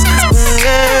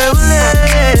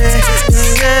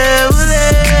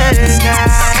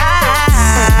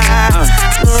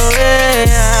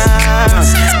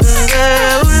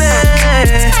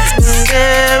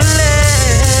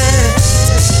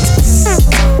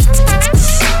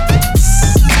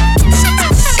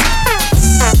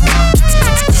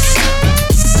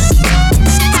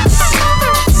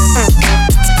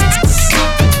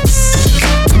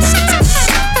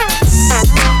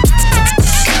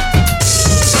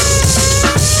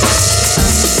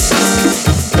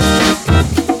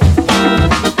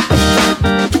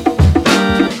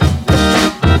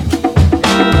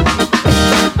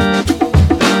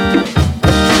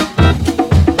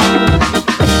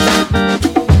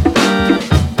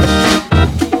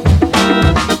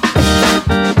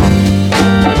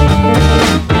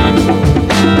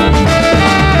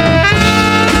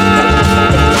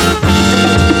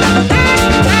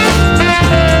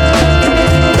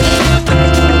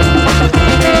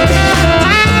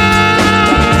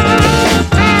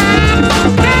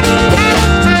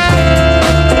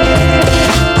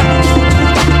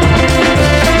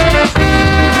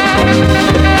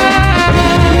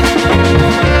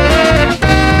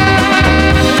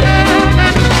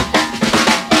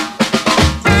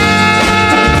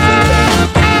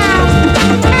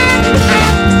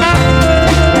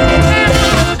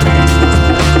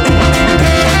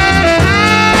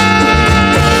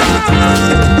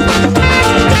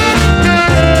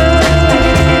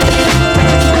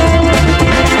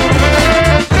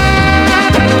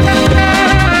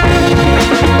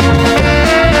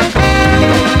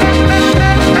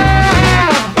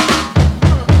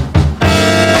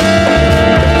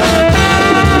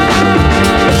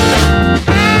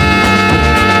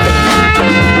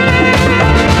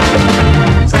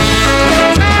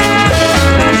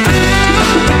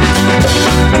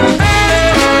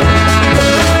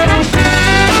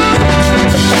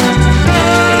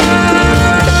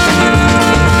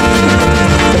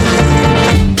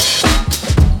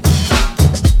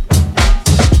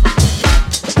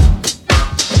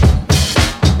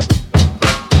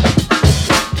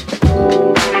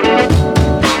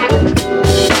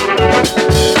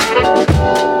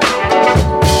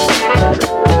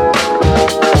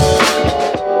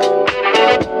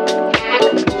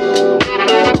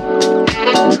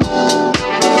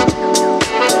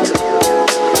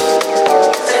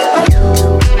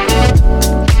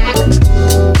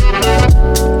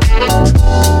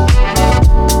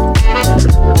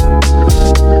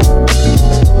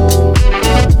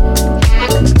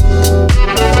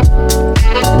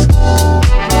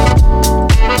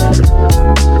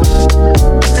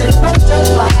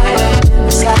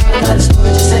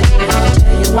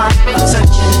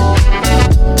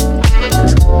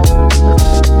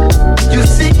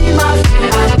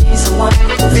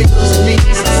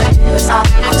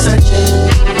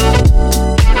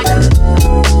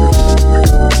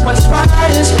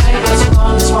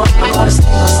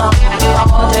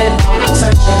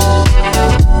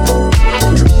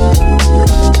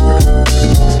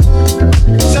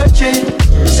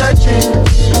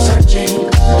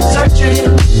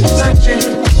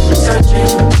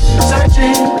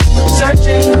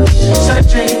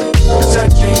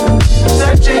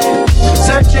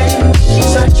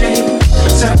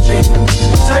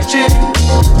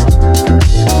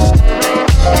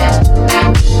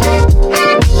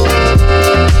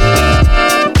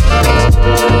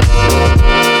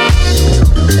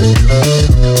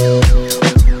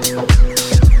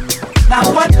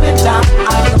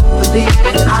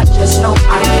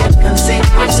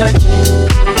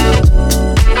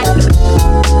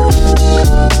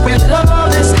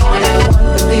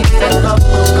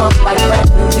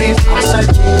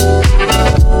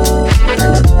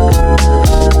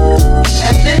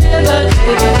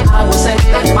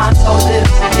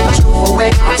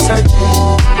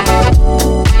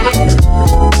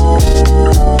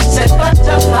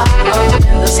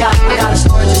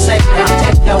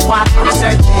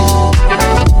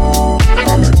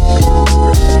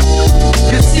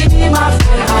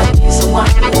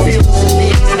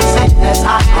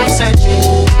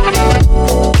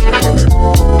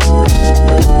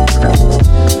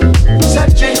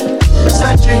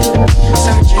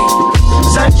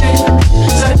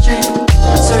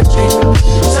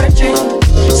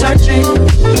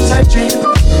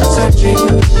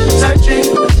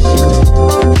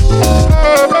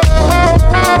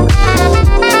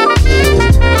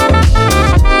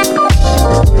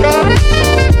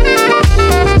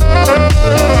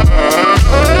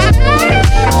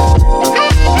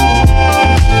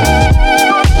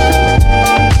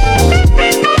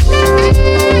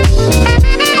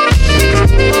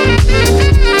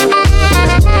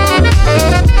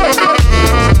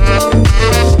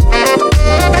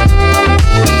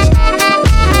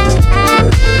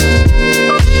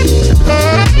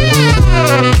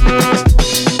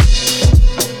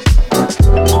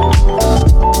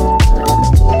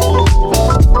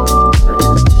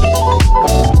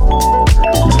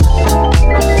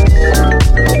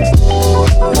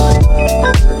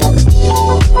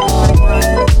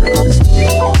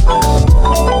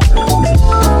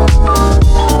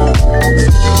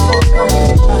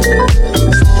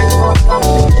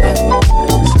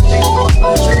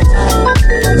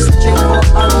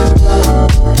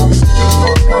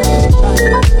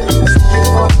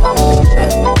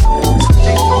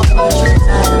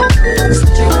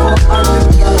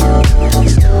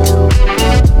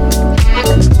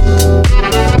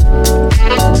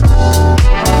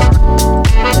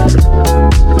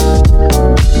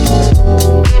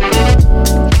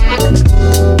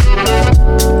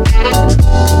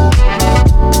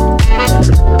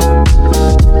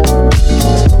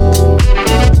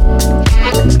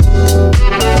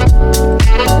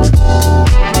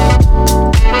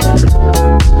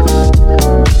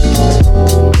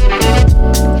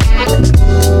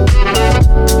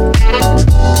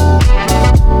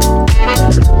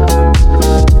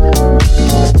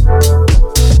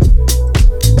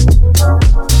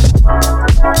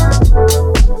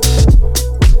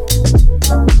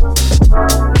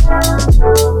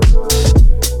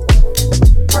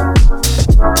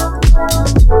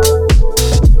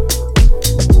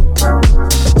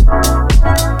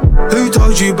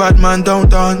 bad man don't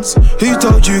dance? Who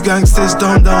told you gangsters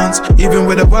don't dance? Even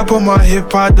with a whip on my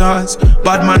hip I dance.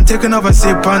 Bad man take another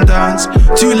sip and dance.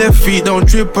 2 left feet don't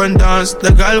trip and dance.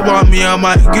 The girl want me, I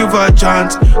might give her a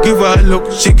chance. Give her a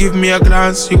look, she give me a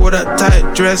glance. You wore that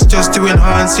tight dress just to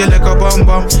enhance. You like a bum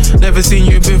bum. Never seen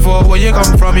you before, where you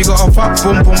come from? You got a fat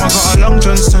boom boom, I got a long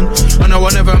Johnson. And no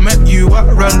one ever met you at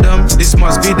random. This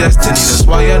must be destiny, that's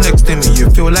why you're next to me. You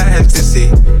feel like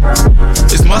ecstasy.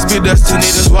 This must be destiny,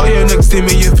 that's why you're next to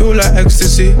me. You feel like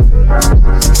ecstasy.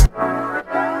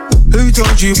 Who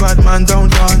told you bad man don't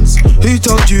dance? Who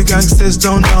told you gangsters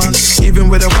don't dance? Even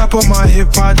with a whip on my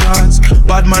hip I dance.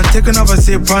 Bad man take another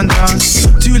sip and dance.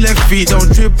 2 left feet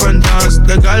don't trip and dance.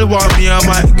 The girl want me, I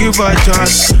might give her a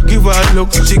chance. Give her a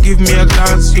look, she give me a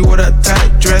glance. You wore that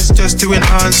tight dress just to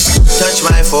enhance. Touch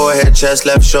my forehead, chest,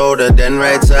 left shoulder, then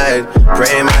right side.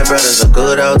 Pray my brothers are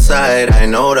good outside. I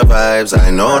know the vibes, I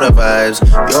know the vibes.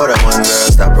 You're the one girl,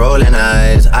 stop rolling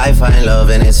eyes. I find love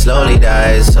and it slowly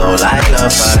dies. So like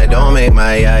love, I don't make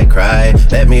my eye cry.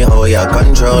 Let me hold your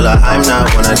controller. I'm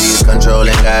not one of these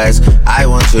controlling guys. I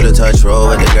want you to touch roll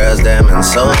with the girls them and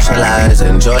socialize.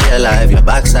 Enjoy your life, your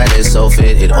backside is so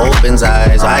fit, it opens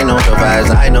eyes. I know the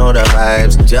vibes, I know the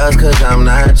vibes. Just cause I'm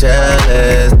not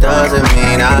jealous doesn't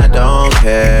mean I don't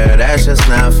care. That's just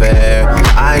not fair.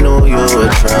 I knew you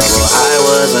were trouble, I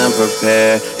wasn't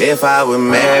prepared. If I were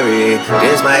married,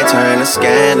 this might turn a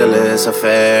scandalous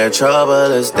affair.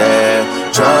 Trouble is there,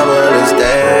 trouble is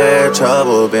there.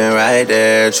 Trouble been right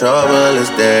there, trouble is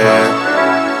there.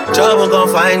 Trouble gon'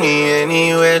 find me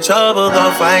anywhere, trouble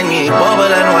gon' find me, bubble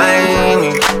and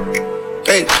whiny.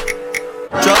 Hey,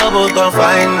 Trouble gon'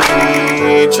 find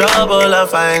me. Trouble will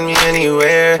find me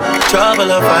anywhere. Trouble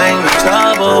will find me.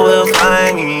 Trouble will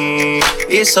find me.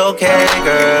 It's okay,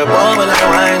 girl. Both will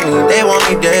unwind me. They want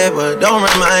me dead, but don't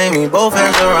remind me. Both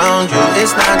hands around you.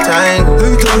 It's not time.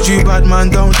 Who told you bad man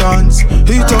don't dance?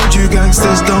 Who told you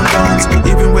gangsters don't dance?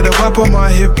 Even with a whip on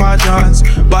my hip, I dance.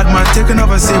 Bad man, take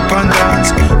another sip and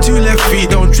dance. Two left feet,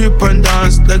 don't trip and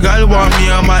dance. The girl want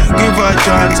me, I might give her a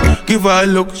chance. Give her a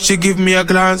look, she give me a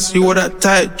glance. You wore that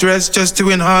tight dress just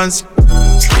to enhance.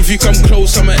 If you come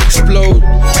close, I'ma explode.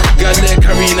 Got there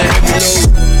carrying a heavy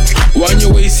load. Wind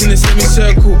your waist in a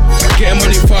semicircle. Getting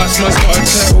money fast, man's not a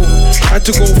terror. Had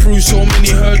to go through so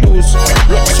many hurdles.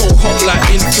 Rock so hot like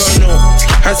inferno.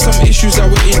 Had some issues that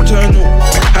were internal.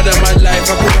 Had a mad life,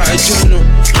 I could write a journal.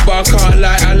 But I can't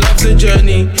lie, I love the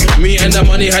journey. Me and the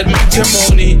money had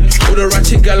matrimony. All the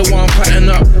ratchet gal want pattern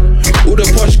up. All the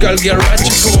posh gal get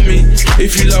ratchet for me.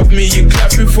 If you love me, you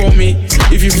clap it for me.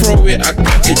 If you throw it, I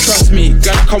catch it, trust me.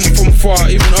 Gal come from far,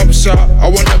 even up, sir. I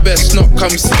want the best, not come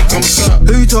see, come sir.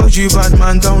 Who told you bad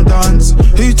man don't dance?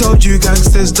 Who told you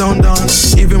gangsters don't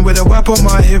dance? Even with a whip on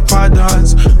my hip, I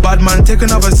dance. Bad man, take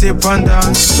another sip and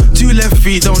dance. Two left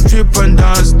feet, don't trip and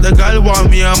dance. The girl want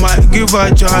me, I might give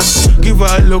her a chance. Give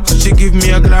her a look, she give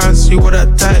me a glance. You wore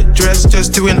that tight dress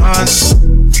just to enhance.